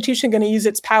our institution going to use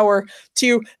its power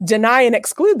to deny and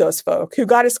exclude those folk who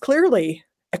God is clearly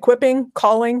equipping,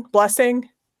 calling, blessing.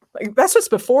 That's what's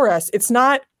before us. It's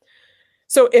not.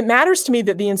 So it matters to me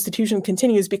that the institution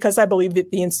continues because I believe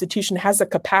that the institution has a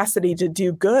capacity to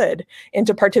do good and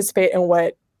to participate in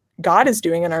what God is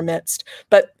doing in our midst.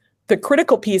 But the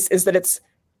critical piece is that it's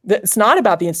not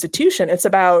about the institution. It's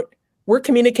about we're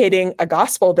communicating a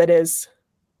gospel that is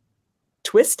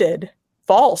twisted,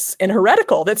 false, and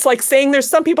heretical. That's saying there's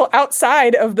some people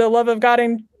outside of the love of God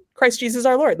in Christ Jesus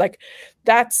our Lord.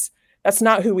 That's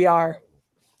not who we are.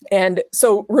 And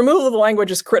so removal of the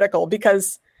language is critical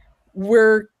because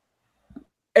what's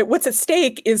at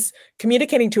stake is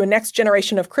communicating to a next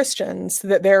generation of Christians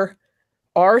that there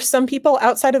are some people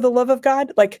outside of the love of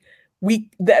God. We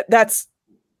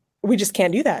just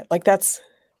can't do that. That's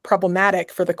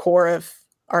problematic for the core of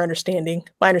my understanding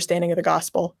of the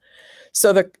gospel.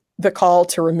 So the call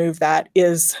to remove that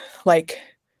is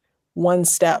one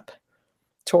step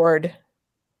toward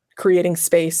creating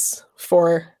space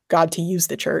for God to use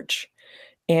the church.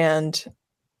 And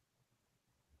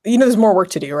there's more work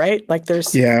to do, right?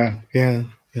 There's yeah.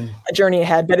 a journey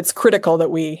ahead, but it's critical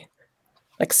that we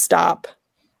stop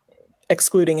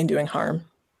excluding and doing harm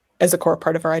as a core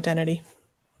part of our identity.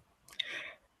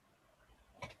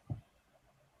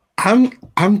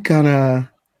 I'm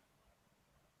gonna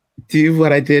do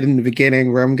what I did in the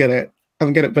beginning, where I'm gonna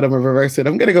reverse it.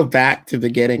 I'm gonna go back to the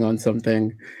beginning on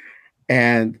something,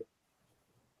 and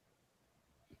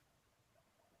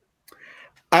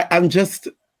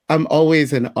I'm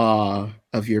always in awe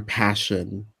of your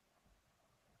passion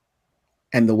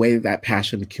and the way that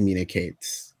passion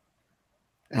communicates.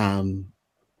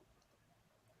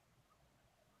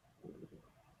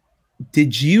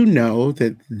 Did you know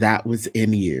that was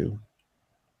in you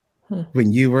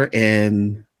when you were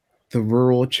in the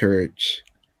rural church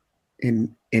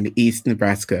in East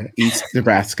Nebraska?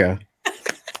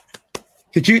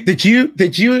 Did you?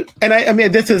 And I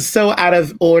mean, this is so out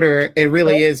of order. It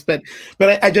really is. But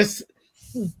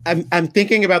I'm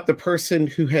thinking about the person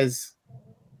who has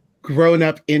grown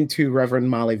up into Reverend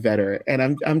Molly Vetter,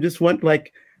 and I'm just wondering,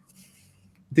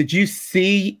 did you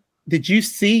see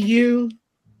you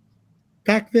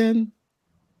back then?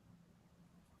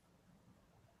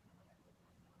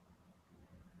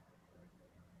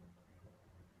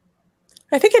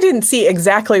 I think I didn't see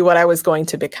exactly what I was going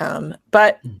to become,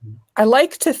 but I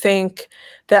like to think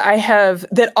that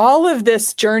that all of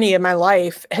this journey of my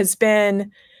life has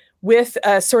been with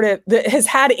a sort of, that has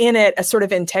had in it a sort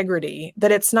of integrity,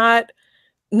 that it's not,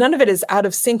 none of it is out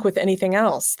of sync with anything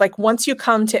else. Like once you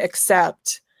come to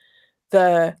accept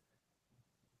the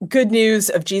good news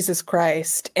of Jesus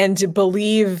Christ and to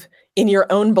believe in your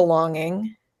own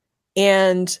belonging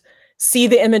and see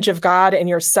the image of God in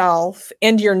yourself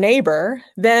and your neighbor,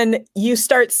 then you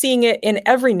start seeing it in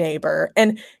every neighbor.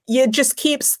 And it just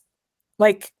keeps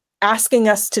like asking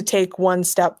us to take one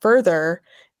step further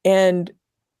and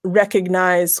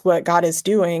recognize what God is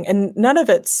doing. And none of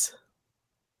it's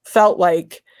felt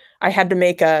like I had to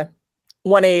make a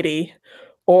 180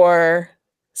 or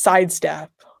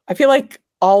sidestep. I feel like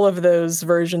all of those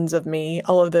versions of me,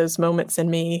 all of those moments in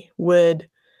me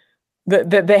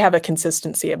that they have a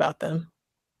consistency about them.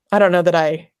 I don't know that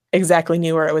I exactly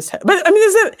knew where it was, but I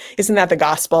mean, isn't that the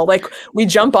gospel? Like we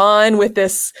jump on with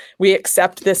this, we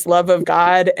accept this love of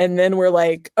God, and then we're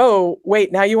like, oh,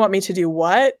 wait, now you want me to do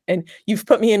what? And you've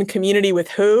put me in community with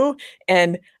who?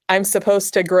 And I'm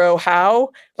supposed to grow how?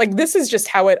 Like, this is just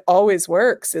how it always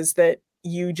works, is that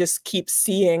you just keep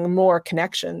seeing more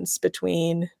connections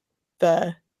between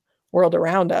the world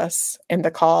around us and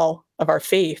the call of our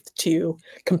faith to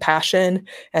compassion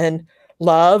and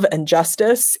love and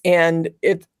justice. And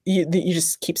you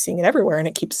just keep seeing it everywhere, and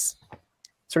it keeps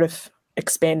sort of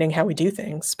expanding how we do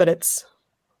things, but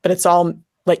it's all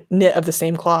like knit of the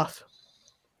same cloth.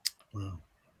 Wow.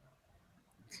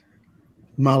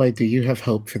 Molly, do you have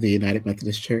hope for the United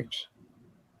Methodist Church?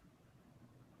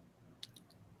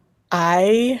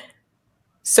 I'm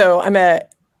an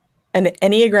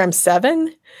Enneagram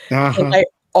 7. Uh-huh. And I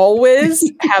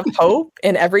always have hope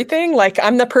in everything. Like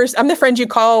I'm the friend you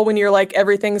call when you're like,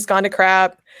 everything's gone to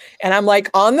crap. And I'm like,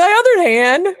 on the other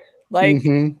hand, like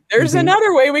there's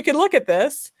another way we could look at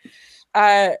this.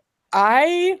 I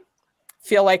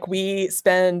feel like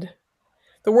the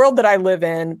world that I live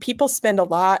in, people spend a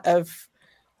lot of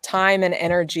time and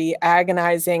energy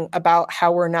agonizing about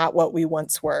how we're not what we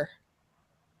once were.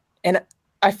 And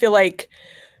I feel like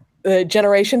the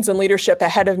generations in leadership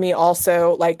ahead of me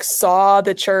also like saw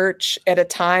the church at a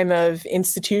time of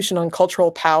institutional and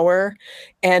cultural power,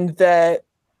 and the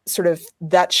sort of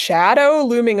that shadow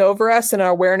looming over us and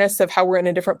our awareness of how we're in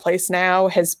a different place now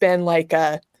has been like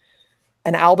an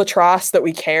albatross that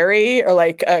we carry, or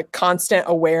like a constant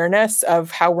awareness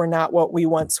of how we're not what we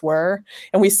once were.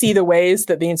 And we see the ways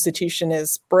that the institution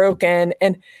is broken.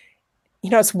 And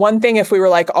it's one thing if we were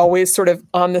like always sort of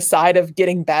on the side of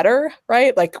getting better,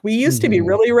 right? Like we used to be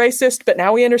really racist, but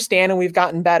now we understand and we've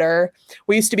gotten better.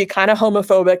 We used to be kind of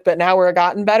homophobic, but now we're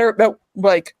gotten better. But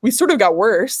like we sort of got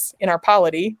worse in our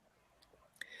polity.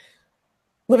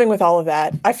 Living with all of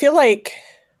that, I feel like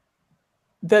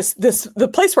the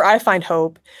place where I find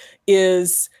hope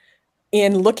is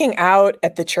in looking out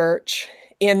at the church,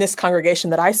 in this congregation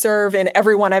that I serve, and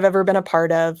everyone I've ever been a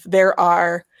part of. There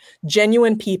are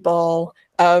genuine people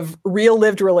of real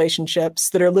lived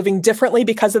relationships that are living differently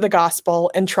because of the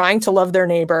gospel and trying to love their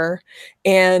neighbor.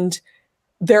 And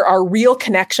there are real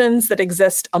connections that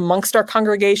exist amongst our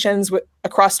congregations,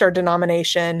 across our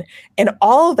denomination. And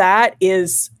all that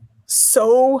is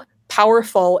so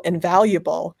powerful and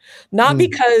valuable, not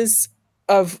because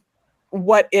of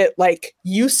what it like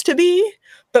used to be,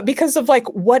 but because of like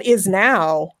what is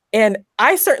now. And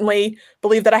I certainly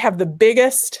believe that I have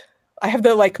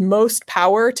the like most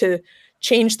power to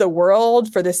change the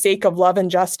world for the sake of love and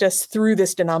justice through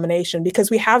this denomination, because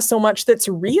we have so much that's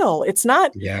real. It's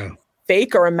not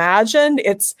fake or imagined.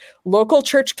 It's local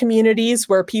church communities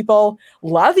where people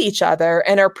love each other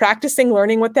and are practicing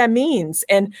learning what that means.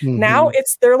 And now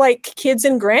they're like kids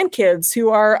and grandkids who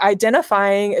are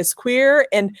identifying as queer,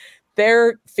 and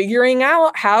they're figuring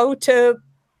out how to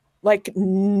like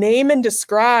name and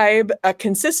describe a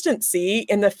consistency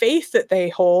in the faith that they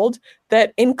hold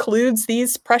that includes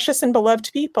these precious and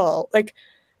beloved people. Like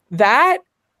that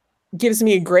gives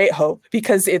me great hope,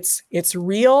 because it's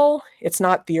real, it's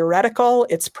not theoretical,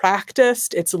 it's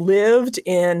practiced, it's lived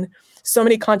in so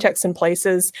many contexts and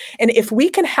places. And if we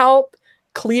can help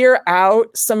clear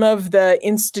out some of the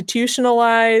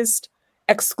institutionalized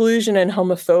exclusion and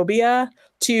homophobia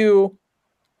to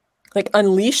like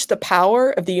unleash the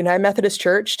power of the United Methodist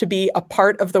Church to be a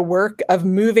part of the work of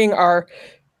moving our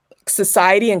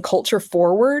society and culture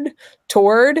forward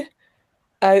toward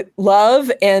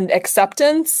love and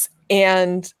acceptance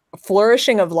and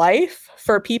flourishing of life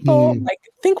for people, like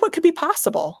think what could be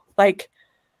possible. Like,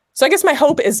 so I guess my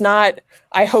hope is not,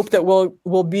 I hope that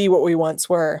we'll be what we once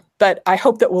were, but I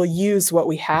hope that we'll use what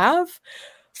we have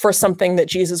for something that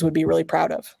Jesus would be really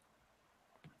proud of.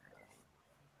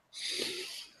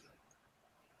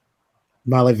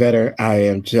 Molly Vetter, I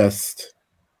am just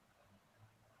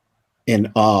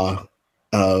in awe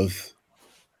of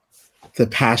the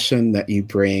passion that you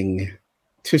bring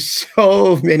to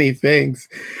so many things,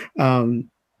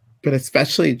 but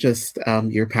especially just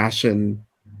your passion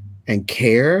and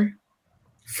care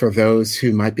for those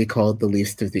who might be called the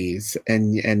least of these,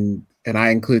 and I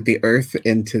include the earth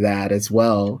into that as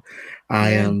well. I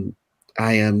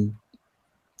am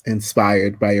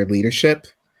inspired by your leadership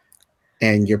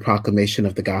and your proclamation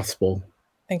of the gospel.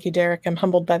 Thank you, Derek. I'm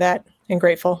humbled by that and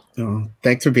grateful. Oh,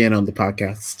 thanks for being on the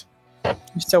podcast. You're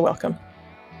so welcome.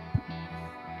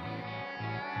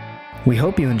 We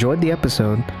hope you enjoyed the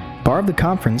episode. Bar of the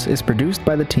Conference is produced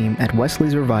by the team at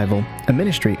Wesley's Revival, a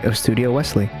ministry of Studio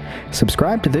Wesley.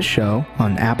 Subscribe to this show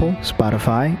on Apple,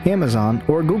 Spotify, Amazon,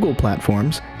 or Google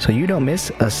platforms so you don't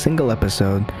miss a single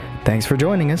episode. Thanks for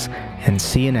joining us, and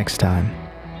see you next time.